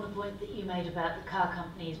pick up on the point that you made about the car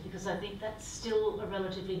companies, because I think that's still a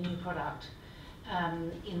relatively new product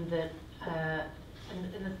in that,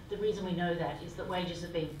 and the reason we know that is that wages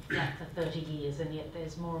have been flat for 30 years, and yet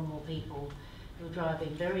there's more and more people who are driving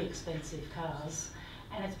very expensive cars,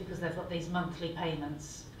 and it's because they've got these monthly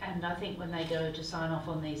payments. And I think when they go to sign off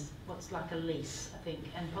on these, what's like a lease, I think,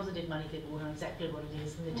 and positive money people will know exactly what it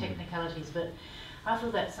is and the technicalities, but I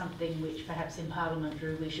feel that's something which perhaps in Parliament,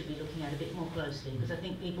 Drew, we should be looking at a bit more closely, because I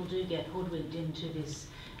think people do get hoodwinked into this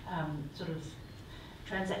sort of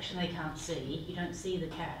transaction they can't see. You don't see the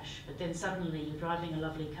cash, but then suddenly you're driving a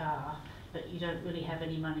lovely car, but you don't really have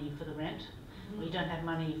any money for the rent, or you don't have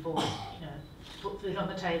money for, you know, to put food on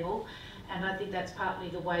the table. And I think that's partly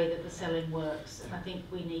the way that the selling works. And I think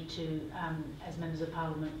we need to, as members of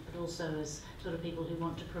Parliament, but also as sort of people who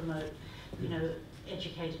want to promote, you know,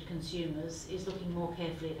 educated consumers, is looking more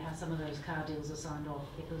carefully at how some of those car deals are signed off.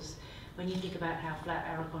 Because when you think about how flat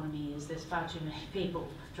our economy is, there's far too many people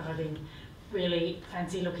driving really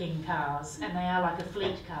fancy-looking cars, and they are like a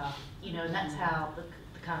fleet car, you know, and that's how the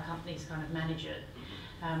car companies kind of manage it.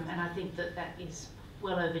 And I think that that is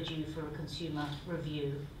well overdue for a consumer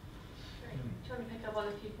review. Do you want to pick up on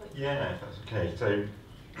a few points? Yeah, if that's okay. So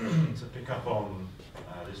to pick up on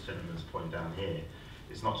this gentleman's point down here,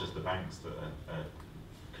 it's not just the banks that are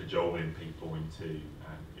cajoling people into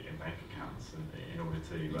getting bank accounts in order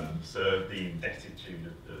to serve the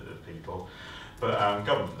indebtitude of people. but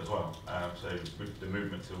government as well. So with the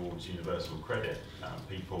movement towards universal credit,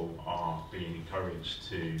 people are being encouraged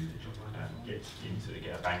to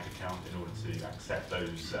get a bank account in order to accept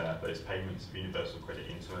those payments of universal credit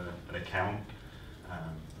into an account,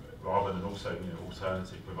 rather than also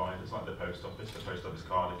alternative providers like the post office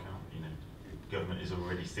card account. Government is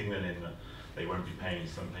already signalling that they won't be paying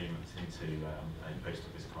some payments into a post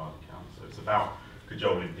office card account. So it's about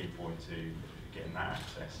cajoling people into getting that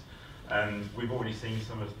access. And we've already seen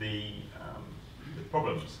some of the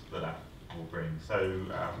problems that will bring. So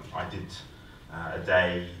I did a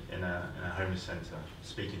day in a homeless centre,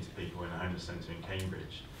 speaking to people in a homeless centre in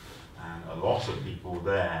Cambridge. And a lot of people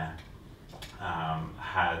there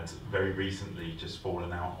had very recently just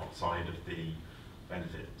fallen outside of the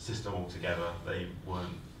benefit system altogether. They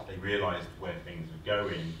realised where things were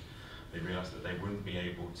going. They realised that they wouldn't be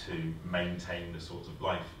able to maintain the sort of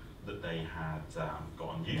life that they had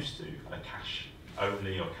gotten used to, a cash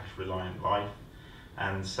only or cash reliant life.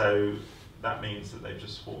 And so that means that they've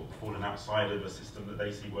just fallen outside of a system that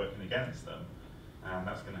they see working against them. And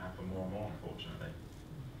that's going to happen more and more, unfortunately.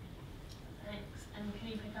 Thanks. And can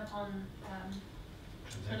you pick up on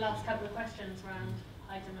the last couple of questions around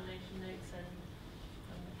high denomination notes and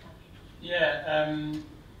the cash? Yeah.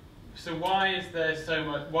 So why is there so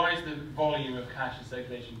much? Why is the volume of cash in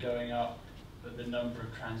circulation going up, but the number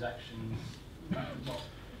of transactions not?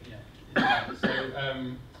 Yeah. So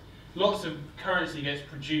lots of currency gets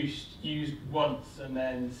produced, used once, and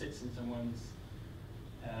then sits in someone's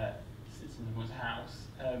house.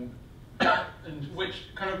 And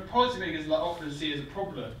which kind of policymakers often see as a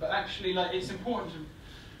problem, but actually, it's important to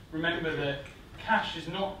remember that cash is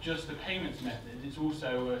not just a payments method; it's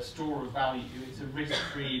also a store of value. It's a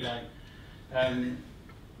risk-free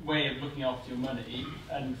way of looking after your money,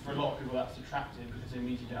 and for a lot of people that's attractive because it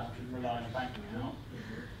means you don't have to rely on a bank account.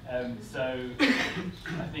 So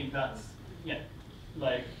I think that's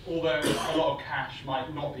although a lot of cash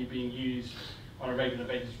might not be being used on a regular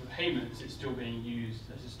basis for payments, it's still being used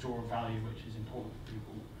as a store of value, which is important for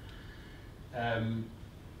people.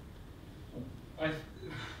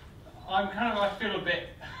 I feel a bit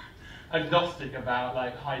agnostic about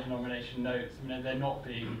high denomination notes. I mean, they're not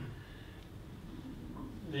being.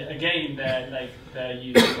 Again, they're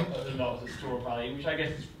used a lot as a store of value, which I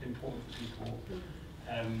guess is important for people.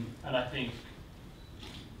 And I think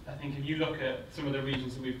if you look at some of the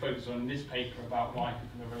reasons that we've focused on in this paper about why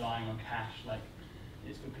people are relying on cash,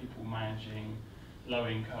 it's for people managing low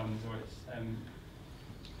incomes, or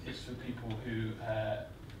it's for people who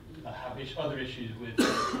have other issues with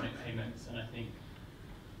electronic payments. And I think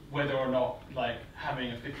whether or not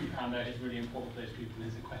having a £50 note is really important for those people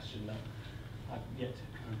is a question that I've yet to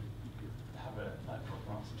kind of have a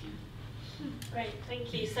proper answer to. Great,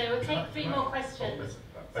 thank you. So we'll take 3 more questions.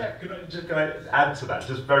 Can I add to that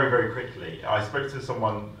just very, very quickly? I spoke to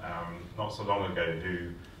someone not so long ago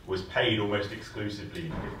who was paid almost exclusively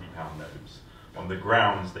in £50 notes on the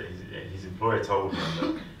grounds that his employer told him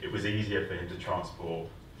that it was easier for him to transport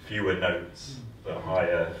fewer notes but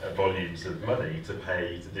higher volumes of money to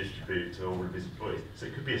distribute to all of his employees. So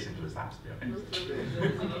it could be as simple as that, to be honest.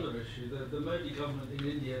 There's another issue. The Modi government in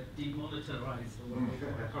India demonetarised,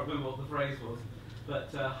 I can't remember what the phrase was,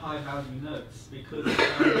 but high-value notes, because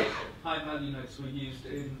high-value notes were used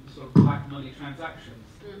in sort of black money transactions.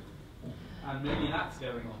 And maybe that's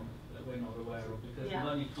going on that we're not aware of, because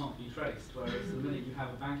money can't be traced, whereas the minute you have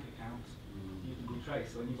a bank account, you can be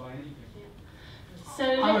traced when you buy anything. So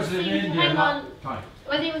let's see, hang on.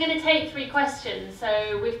 I think we're going to take 3 questions,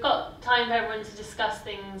 so we've got time for everyone to discuss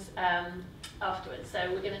things afterwards. So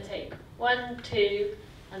we're going to take 1, 2,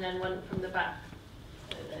 and then 1 from the back.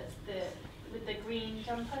 So there's with the green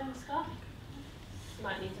jumper and scarf. You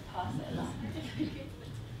might need to pass it along.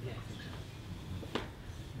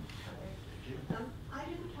 I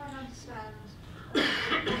didn't quite understand the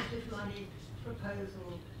positive money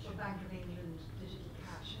proposal for Bank of England digital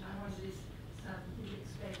cash, and I wondered if you could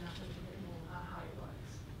explain that a little bit more, how it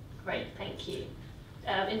works. Great, thank you.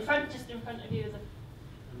 Just in front of you is a...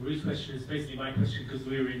 Ruth's question is basically my question because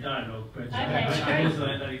we were in dialogue, but okay, I also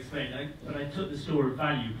let that explain. But I took the store of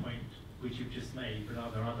value point which you've just made, but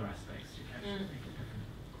are there other aspects to cash that make it different?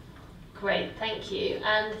 Great, thank you.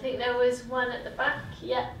 And I think there was one at the back,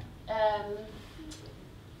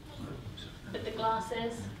 with the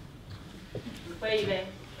glasses. Where are you going?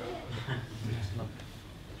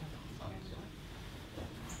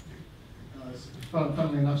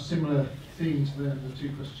 Funnily enough, similar theme to the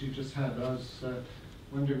 2 questions you just had. I was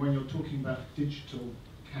wondering, when you're talking about digital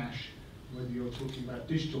cash, whether you're talking about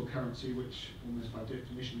digital currency, which almost by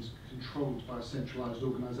definition is controlled by a centralised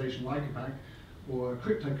organisation like a bank, or a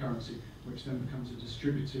cryptocurrency, which then becomes a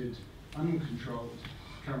distributed, uncontrolled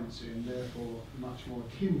currency and therefore much more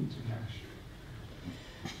akin to cash.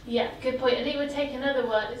 Yeah, good point. I think we'll take another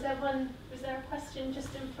one. Is there a question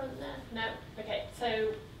just in front there? No? Okay,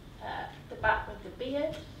 so the back with the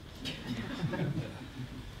beard.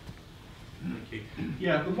 Thank you.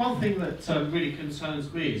 Yeah, the one thing that really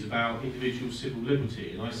concerns me is about individual civil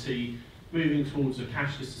liberty, and I see moving towards a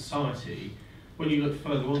cashless society. When you look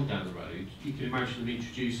further on down the road, you can imagine them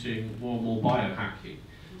introducing more and more biohacking.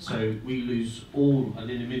 So we lose all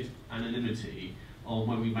anonymity on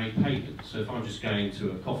when we make payments. So if I'm just going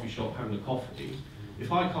to a coffee shop having a coffee,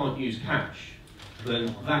 if I can't use cash,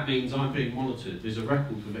 then that means I'm being monitored. There's a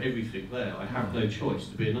record of everything there. I have no choice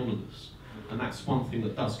to be anonymous. And that's one thing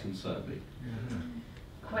that does concern me.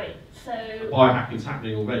 Great, so... Biohacking's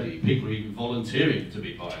happening already. People are even volunteering to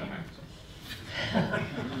be biohacked.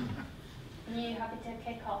 Are you happy to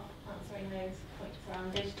kick off answering those points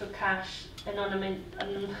around digital cash, anonymity, I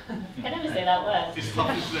can never say that word. It's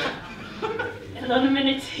tough, isn't it?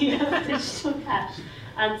 Anonymity of digital cash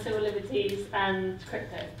and civil liberties and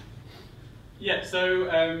crypto. Yeah,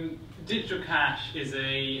 so digital cash is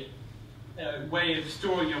a way of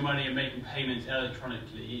storing your money and making payments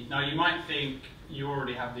electronically. Now you might think you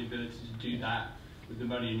already have the ability to do that with the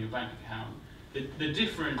money in your bank account. The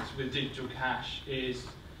difference with digital cash is,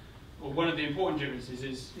 or one of the important differences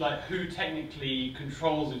is like who technically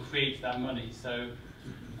controls and creates that money. So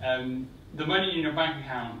the money in your bank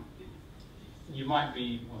account, you might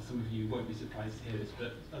be, well some of you won't be surprised to hear this,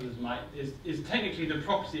 but others might, is technically the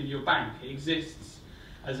property of your bank. It exists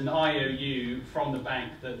as an IOU from the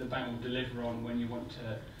bank that the bank will deliver on when you want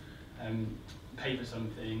to pay for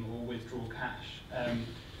something or withdraw cash.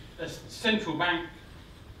 A central bank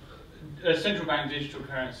digital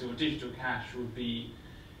currency or digital cash would be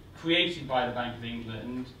created by the Bank of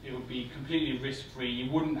England. It would be completely risk-free.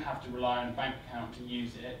 You wouldn't have to rely on a bank account to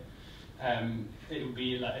use it. It would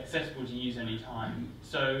be like accessible to use any time.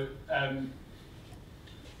 So, and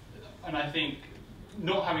I think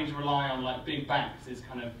not having to rely on like big banks is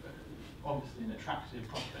kind of obviously an attractive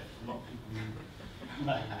prospect for a lot of people who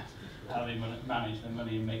like how they manage their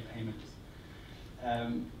money and make payments.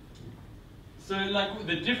 So like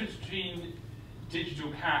the difference between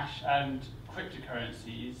digital cash and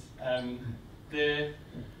cryptocurrencies,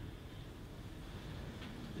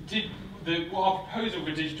 what our proposal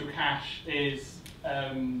for digital cash is,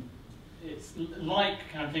 it's like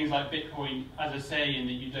kind of things like Bitcoin, as I say, in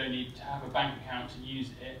that you don't need to have a bank account to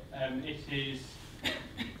use it. It is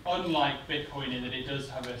unlike Bitcoin in that it does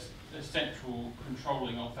have a central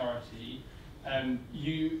controlling authority.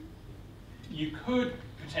 You could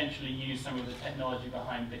potentially use some of the technology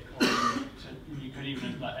behind Bitcoin. You could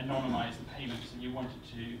even like anonymize the payments if you wanted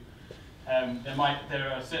to.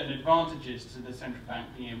 There are certain advantages to the central bank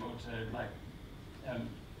being able to like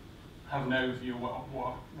have an overview of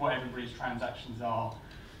what everybody's transactions are,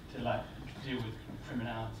 to like deal with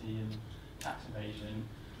criminality and tax evasion.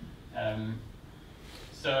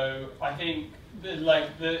 So I think the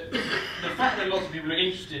fact that lots of people are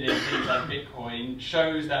interested in things like Bitcoin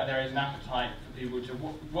shows that there is an appetite for people to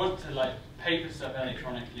want to like pay for stuff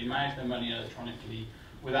electronically, manage their money electronically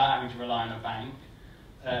without having to rely on a bank.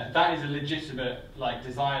 That is a legitimate like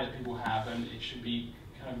desire that people have, and it should be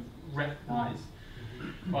kind of recognised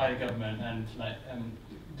by the government and like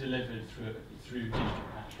delivered through digital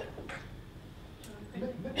cash.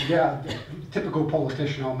 Yeah, typical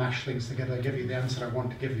politician, I'll mash things together, give you the answer I want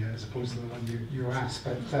to give you as opposed to the one you asked.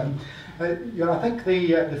 But you know, I think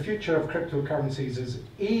the future of cryptocurrencies is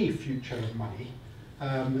a future of money.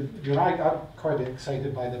 You know, I'm quite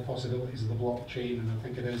excited by the possibilities of the blockchain, and I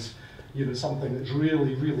think it is, you know, something that's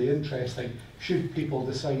really, really interesting. Should people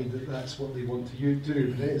decide that that's what they want to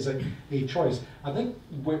do, but it is a choice. I think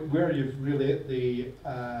where you've really hit the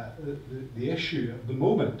issue at the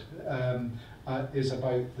moment is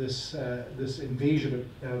about this invasion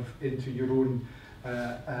into your own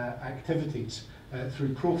activities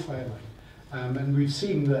through profiling, and we've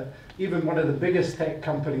seen that even one of the biggest tech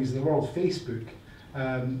companies in the world, Facebook,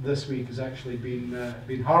 this week has actually been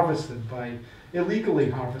illegally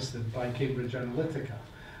harvested by Cambridge Analytica,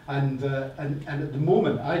 and at the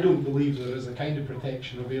moment I don't believe there is a kind of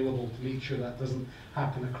protection available to make sure that doesn't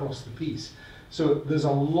happen across the piece. So there's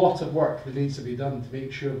a lot of work that needs to be done to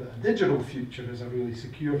make sure that a digital future is a really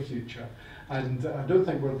secure future, and I don't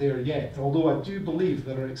think we're there yet, although I do believe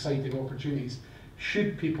there are exciting opportunities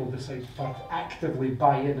should people decide to actively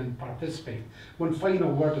buy in and participate. One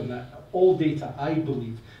final word on that: all data, I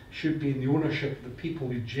believe, should be in the ownership of the people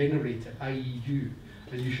who generate it, i.e. you,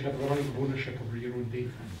 and you should have the right of ownership over your own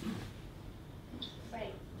data.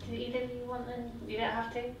 Great. Do either of you want them? You don't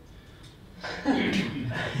have to.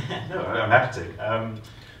 No, I'm happy to.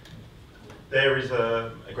 There is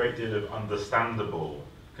a great deal of understandable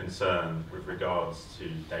concern with regards to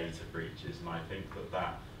data breaches, and I think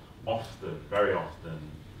that often, very often,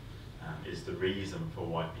 is the reason for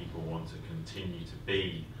why people want to continue to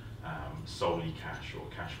be solely cash or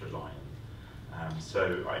cash reliant.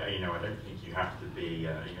 So I don't think you have to be, you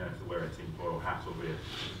have to wear a tinfoil hat or be a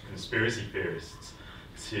conspiracy theorist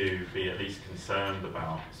to be at least concerned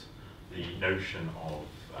about the notion of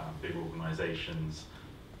big organisations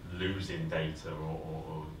losing data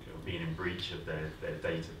or being in breach of their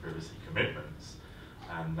data privacy commitments.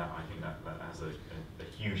 And I think that has a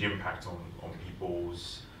huge impact on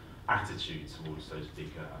people's attitude towards those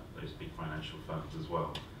big financial firms as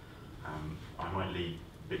well. I might leave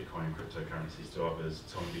Bitcoin and cryptocurrencies to others.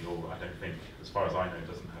 Toynbee Hall, I don't think, as far as I know,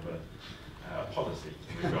 doesn't have a policy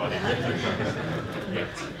regarding cryptocurrency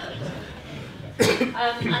yet.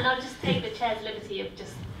 And I'll just take the chair's liberty of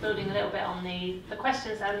just building a little bit on the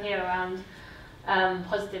questions down here around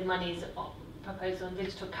positive money's proposal on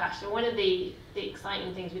digital cash. And one of the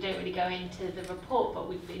exciting things, we don't really go into the report, but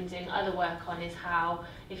we've been doing other work on, is how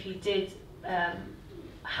if you did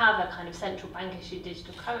have a kind of central bank issued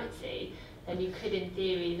digital currency, then you could in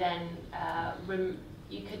theory then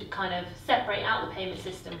you could kind of separate out the payment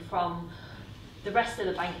system from the rest of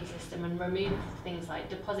the banking system and remove things like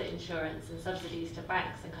deposit insurance and subsidies to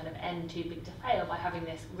banks and kind of end too big to fail by having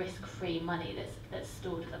this risk-free money that's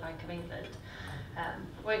stored at the Bank of England. I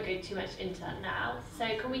won't go too much into that now. So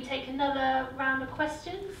can we take another round of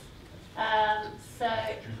questions?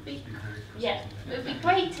 It would be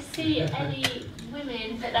great to see any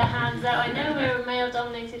women put their hands out. I know we're a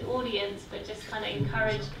male-dominated audience, but just kind of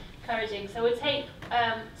encouraging. So we'll take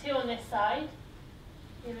two on this side,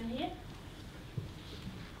 here and here.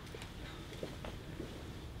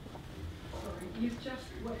 You've just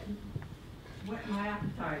whet my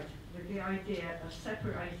appetite with the idea of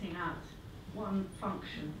separating out one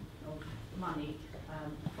function of money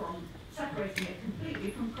from separating it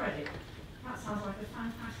completely from credit. That sounds like a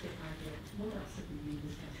fantastic idea. What else have we been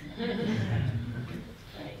discussing?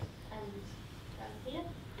 Great. And down here?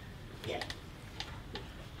 Yeah.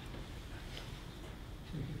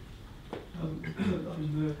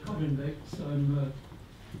 I'm Colin Bates. I'm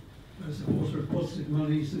a supporter of positive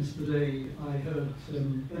money since the day I heard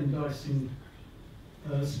Ben Dyson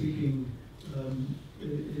speaking,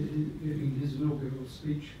 giving his inaugural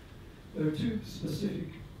speech. There are two specific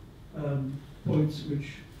points which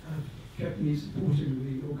have kept me supporting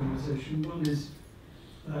the organisation. One is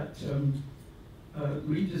that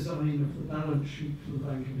redesign of the balance sheet for the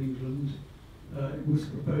Bank of England was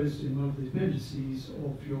proposed in one of the appendices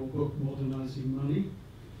of your book, Modernising Money.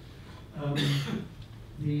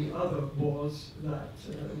 The other was that,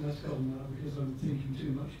 and that's gone now because I'm thinking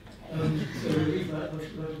too much, so we'll leave that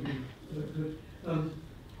would be good.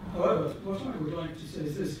 However, what I would like to say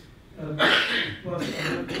is this, whilst I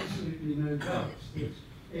have absolutely no doubt that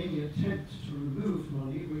any attempt to remove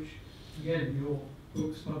money, which again your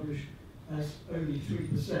books publish as only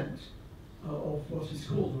 3% of what is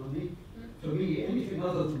called money, for me anything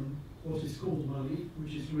other than what is called money,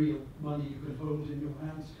 which is real money you can hold in your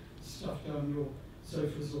hands, stuffed down your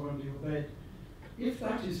sofas or under your bed, if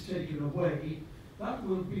that is taken away, that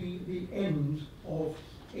will be the end of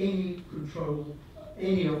any control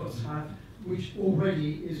any of us have, which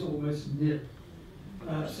already is almost nil.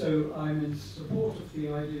 So I'm in support of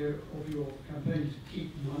the idea of your campaign to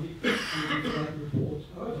keep money and that report.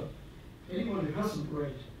 However, anyone who hasn't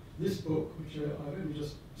read this book, which I've only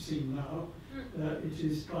just seen now, it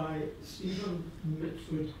is by Stephen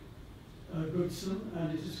Mitford Goodson,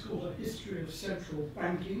 and it is called A History of Central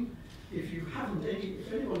Banking. If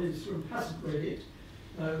anyone in this room hasn't read it,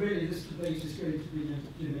 really this debate is going to be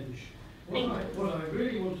diminished. What I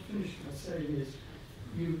really want to finish by saying is,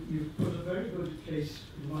 you've put a very good case,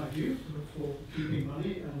 in my view, for keeping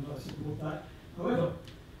money, and I support that. However,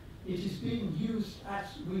 it is being used as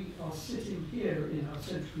we are sitting here in our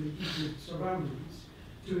centrally heated surroundings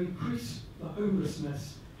to increase the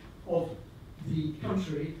homelessness of the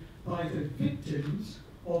country by the victims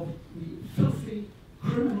of the filthy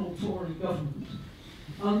criminal Tory government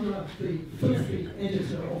under the filthy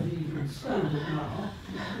editor of the Evening Standard now,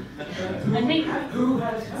 who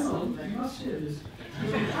has, hang on, you must hear this,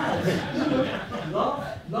 who has,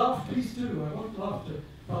 laugh please do, I want laughter,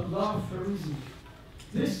 but laugh for a reason.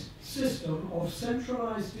 This system of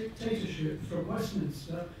centralised dictatorship from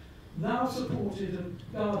Westminster, now supported and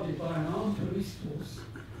guarded by an armed police force,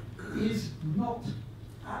 is not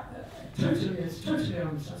totally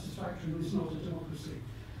unsatisfactory and is not a democracy.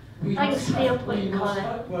 Thanks for your point,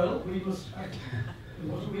 Colin. Well, we must act.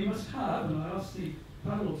 What we must have, and I ask the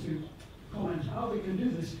panel to comment how we can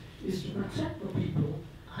do this, is to protect the people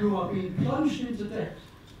who are being plunged into debt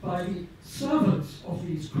by the servants of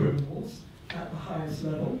these criminals at the highest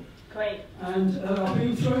level. Great. And are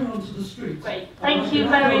being thrown onto the streets. Great. Thank you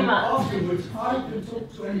very much. Afterwards, I can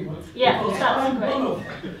talk to anyone. Yeah, because that's I'm great. one of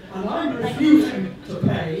them. And I'm refusing to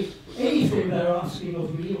pay anything they're asking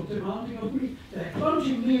of me or demanding of me. They're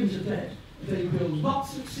plunging me into debt. They will not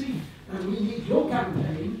succeed. And we need your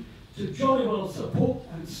campaign to jolly well support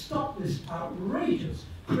and stop this outrageous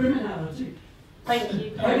criminality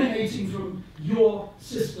emanating from your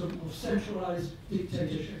system of centralised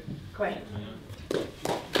dictatorship. Great.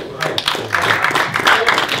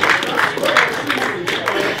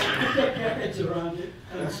 Get your heads around it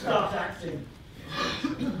and start acting.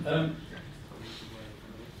 The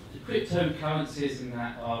cryptocurrencies and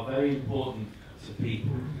that are very important to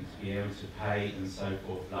people to be able to pay and so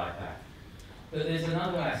forth like that. But there's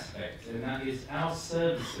another aspect, and that is our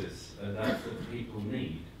services that people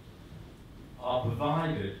need are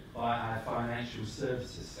provided by our financial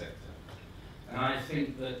services sector. And I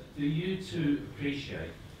think that for you to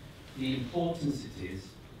appreciate the importance it is,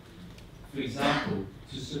 for example,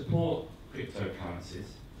 to support cryptocurrencies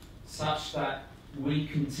such that we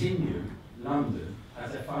continue London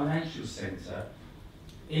as a financial centre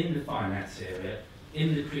in the finance area,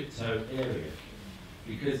 in the crypto area,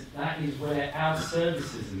 because that is where our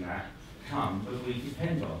services and that come that we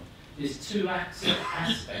depend on. There's two aspects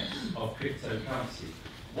of cryptocurrency.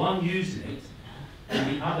 One, using it,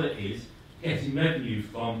 and the other is getting revenue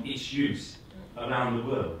from its use around the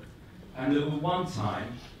world. And at one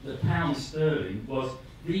time, the pound sterling was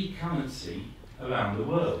the currency around the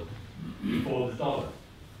world before the dollar.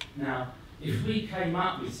 Now, if we came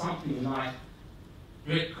up with something like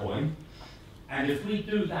Bitcoin, and if we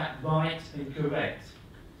do that right and correct,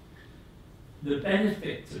 the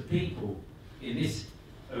benefit to people in this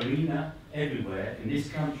arena, everywhere, in this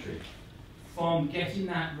country, from getting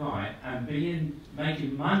that right and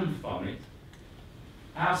making money from it,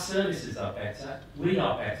 our services are better, we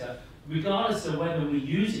are better, regardless of whether we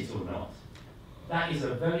use it or not. That is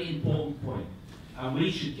a very important point. And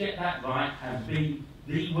we should get that right and be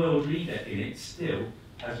the world leader in it still,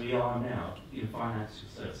 as we are now in financial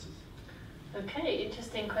services. Okay,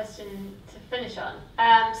 interesting question to finish on.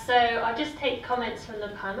 So I'll just take comments from the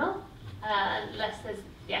panel. I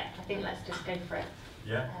think let's just go for it.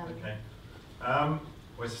 Yeah, okay.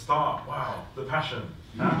 Where to start? Wow, the passion.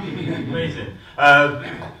 Amazing.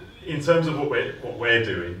 In terms of what we're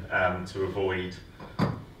doing to avoid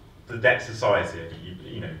the debt society,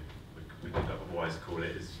 we could otherwise call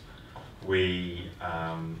it, is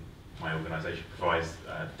my organisation provides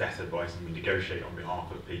debt advice, and we negotiate on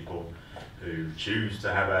behalf of people who choose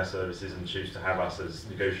to have our services and choose to have us as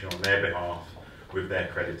negotiating on their behalf with their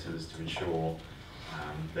creditors to ensure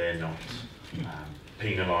they're not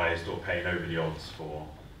penalised or paying over the odds for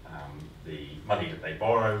the money that they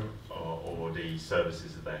borrow or the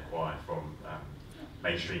services that they acquire from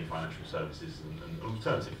mainstream financial services and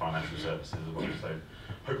alternative financial services as well. So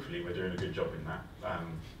hopefully we're doing a good job in that.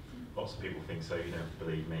 Lots of people think so, you don't have to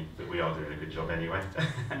believe me, but we are doing a good job anyway.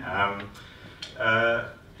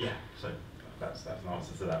 Yeah, so that's an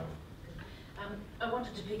answer to that one. I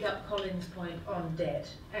wanted to pick up Colin's point on debt,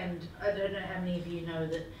 and I don't know how many of you know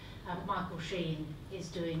that Michael Sheen is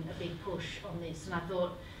doing a big push on this, and I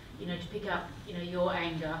thought, to pick up, your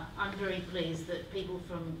anger, I'm very pleased that people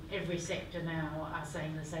from every sector now are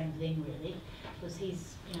saying the same thing, really, because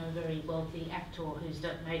he's, a very wealthy actor who's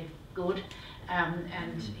made good,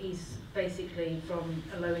 and he's basically from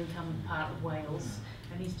a low-income part of Wales,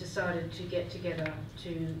 and he's decided to get together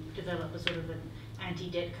to develop a sort of an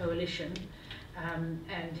anti-debt coalition.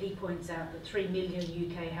 And he points out that 3 million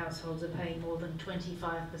UK households are paying more than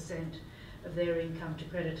 25% of their income to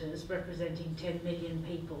creditors, representing 10 million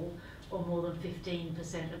people, or more than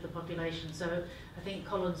 15% of the population. So I think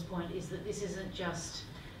Colin's point is that this isn't just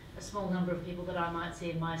a small number of people that I might see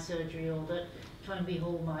in my surgery, or that Toynbee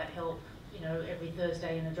Hall might help, every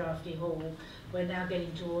Thursday in a drafty hall. We're now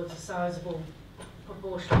getting towards a sizable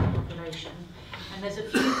proportion of the population. And there's a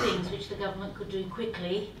few things which the government could do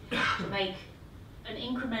quickly to make an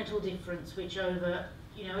incremental difference, which over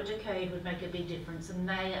a decade would make a big difference, and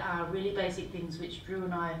they are really basic things which Drew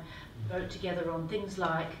and I wrote together on. Things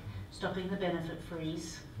like stopping the benefit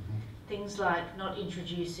freeze, things like not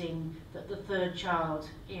introducing that the third child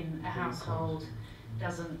in a household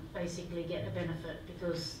doesn't basically get a benefit,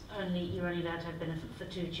 because you're only allowed to have benefit for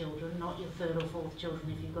 2 children, not your 3rd or 4th children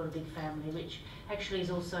if you've got a big family, which actually is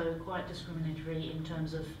also quite discriminatory in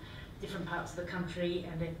terms of different parts of the country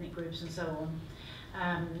and ethnic groups and so on.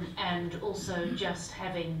 And also just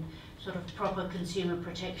having sort of proper consumer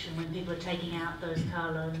protection when people are taking out those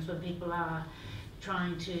car loans, when people are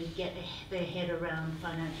trying to get their head around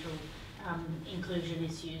financial inclusion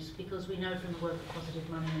issues, because we know from the work of Positive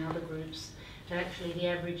Money and other groups that actually the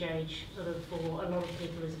average age sort of for a lot of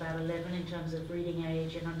people is about 11 in terms of reading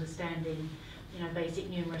age and understanding, you know, basic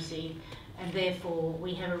numeracy, and therefore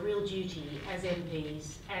we have a real duty as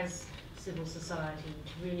MPs, as civil society,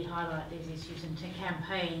 to really highlight these issues and to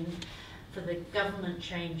campaign for the government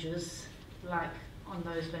changes, like on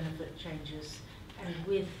those benefit changes, and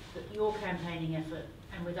with your campaigning effort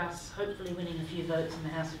and with us hopefully winning a few votes in the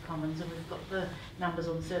House of Commons, and we've got the numbers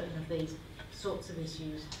on certain of these sorts of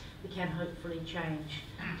issues, we can hopefully change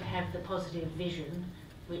to have the positive vision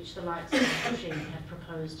which the likes of Shing have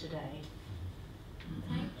proposed today.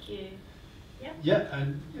 Thank you. Yep. Yeah,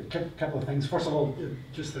 and a couple of things. First of all,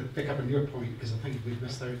 just to pick up on your point, because I think we've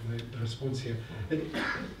missed out the response here.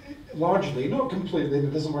 Largely, not completely, and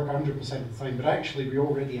it doesn't work 100% of the time, but actually we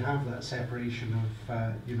already have that separation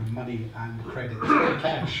of you know, money and credit. It's not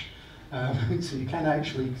cash, so you can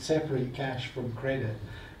actually separate cash from credit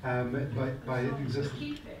by existing.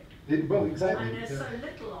 Keep it. Well, exactly. And there's so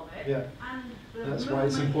little of it, yeah. and the That's why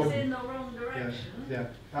it's important. is in the wrong direction. Yeah,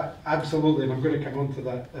 absolutely, and I'm going to come on to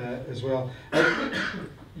that as well.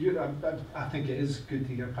 I think it is good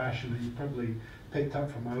to get passionate. You probably picked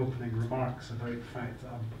up from my opening remarks about the fact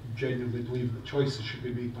that I genuinely believe that choices should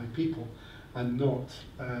be made by people and not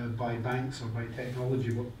by banks or by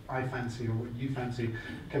technology. What I fancy or what you fancy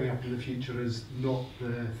coming up in the future is not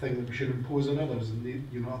the thing that we should impose on others, and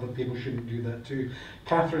you know, other people shouldn't do that too.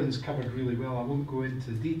 Catherine's covered really well. I won't go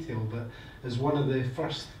into detail, but as one of the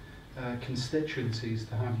first constituencies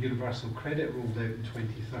to have universal credit rolled out in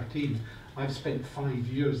 2013, I've spent 5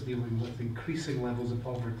 years dealing with increasing levels of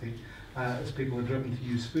poverty as people are driven to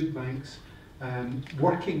use food banks.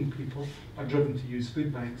 Working people are driven to use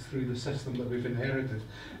food banks through the system that we've inherited.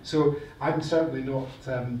 So I'm certainly not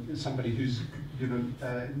somebody who's, you know,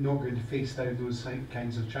 not going to face down those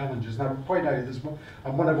kinds of challenges. Now, I'll point out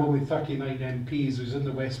I'm one of only 39 MPs who's in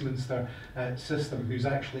the Westminster system who's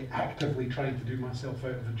actually actively trying to do myself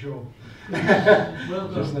out of a job. Well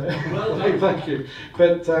done. Well done. Thank you.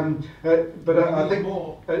 But I think,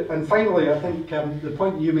 and finally, I think the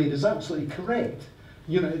point you made is absolutely correct.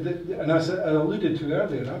 You know, and as I alluded to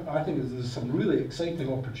earlier, I think there's some really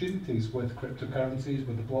exciting opportunities with cryptocurrencies,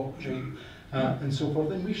 with the blockchain, and so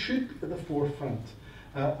forth, and we should be at the forefront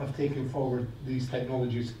of taking forward these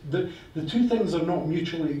technologies. The two things are not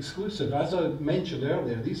mutually exclusive. As I mentioned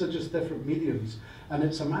earlier, these are just different mediums, and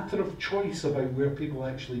it's a matter of choice about where people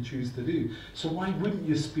actually choose to do. So why wouldn't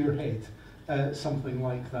you spearhead something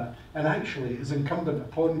like that? And actually, it's incumbent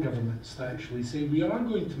upon governments to actually say, we are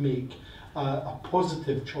going to make a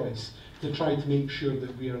positive choice to try to make sure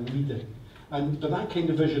that we are leading. But that kind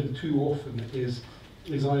of vision too often is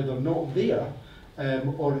either not there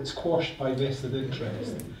or it's quashed by vested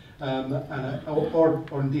interest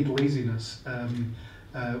or indeed laziness,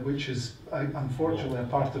 which is unfortunately a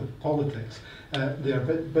part of politics there.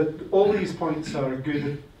 But all these points are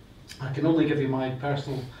good. I can only give you my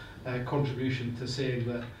personal contribution to saying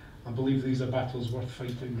that I believe these are battles worth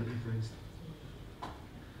fighting that you've raised.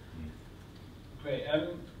 Great.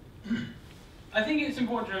 I think it's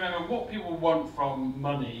important to remember what people want from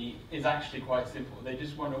money is actually quite simple. They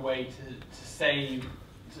just want a way to save,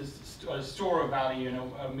 to store a value and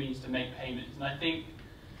a means to make payments. And I think,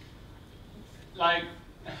 like,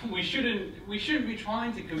 we shouldn't be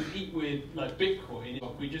trying to compete with like Bitcoin.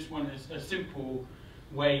 We just want a simple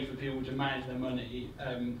way for people to manage their money.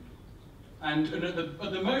 And at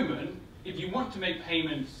the moment, if you want to make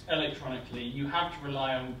payments electronically, you have to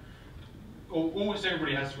rely on, almost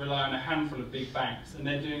everybody has to rely on a handful of big banks, and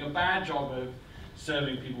they're doing a bad job of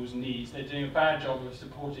serving people's needs. They're doing a bad job of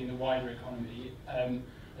supporting the wider economy. And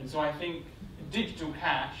so I think digital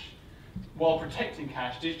cash, while protecting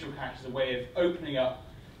cash, digital cash is a way of opening up,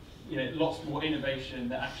 you know, lots more innovation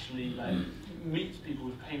that actually like meets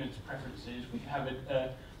people's payments preferences. We can have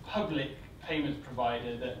a public payments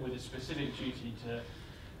provider that with a specific duty to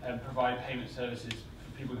provide payment services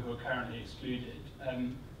for people who are currently excluded.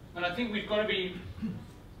 And I think we've got to be,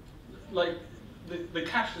 like, the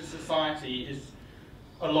cashless society is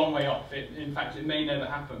a long way off. In fact, it may never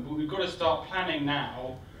happen, but we've got to start planning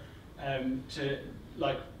now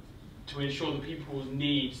to ensure that people's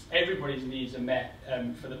needs, everybody's needs are met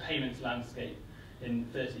for the payments landscape in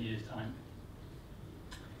 30 years' time.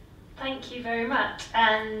 Thank you very much.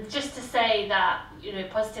 And just to say that, you know,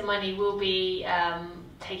 Positive Money will be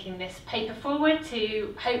taking this paper forward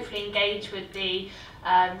to hopefully engage with the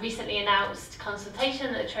recently announced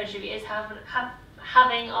consultation that the Treasury is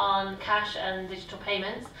having on cash and digital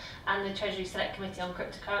payments, and the Treasury Select Committee on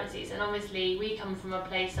cryptocurrencies. And obviously we come from a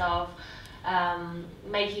place of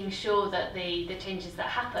making sure that the changes that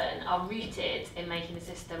happen are rooted in making the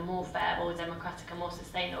system more fair, more democratic and more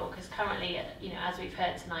sustainable, because currently, as we've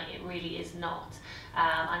heard tonight, it really is not.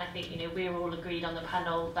 And I think we're all agreed on the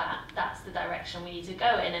panel that that's the direction we need to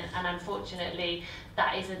go in, and unfortunately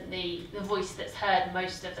that isn't the voice that's heard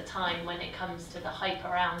most of the time when it comes to the hype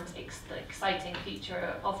around the exciting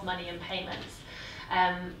future of money and payments.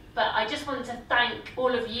 But I just want to thank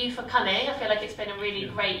all of you for coming. I feel like it's been a really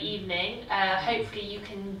great evening. Hopefully you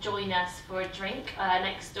can join us for a drink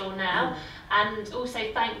next door now. And also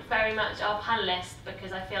thank very much our panellists,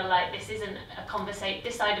 because I feel like this isn't a conversation,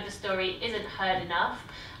 this side of the story isn't heard enough.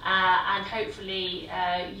 And hopefully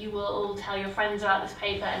you will all tell your friends about this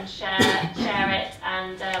paper and share it,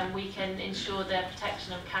 and we can ensure the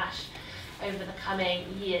protection of cash over the coming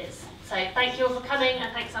years. So thank you all for coming,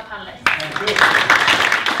 and thanks our panellists. Thank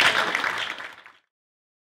you.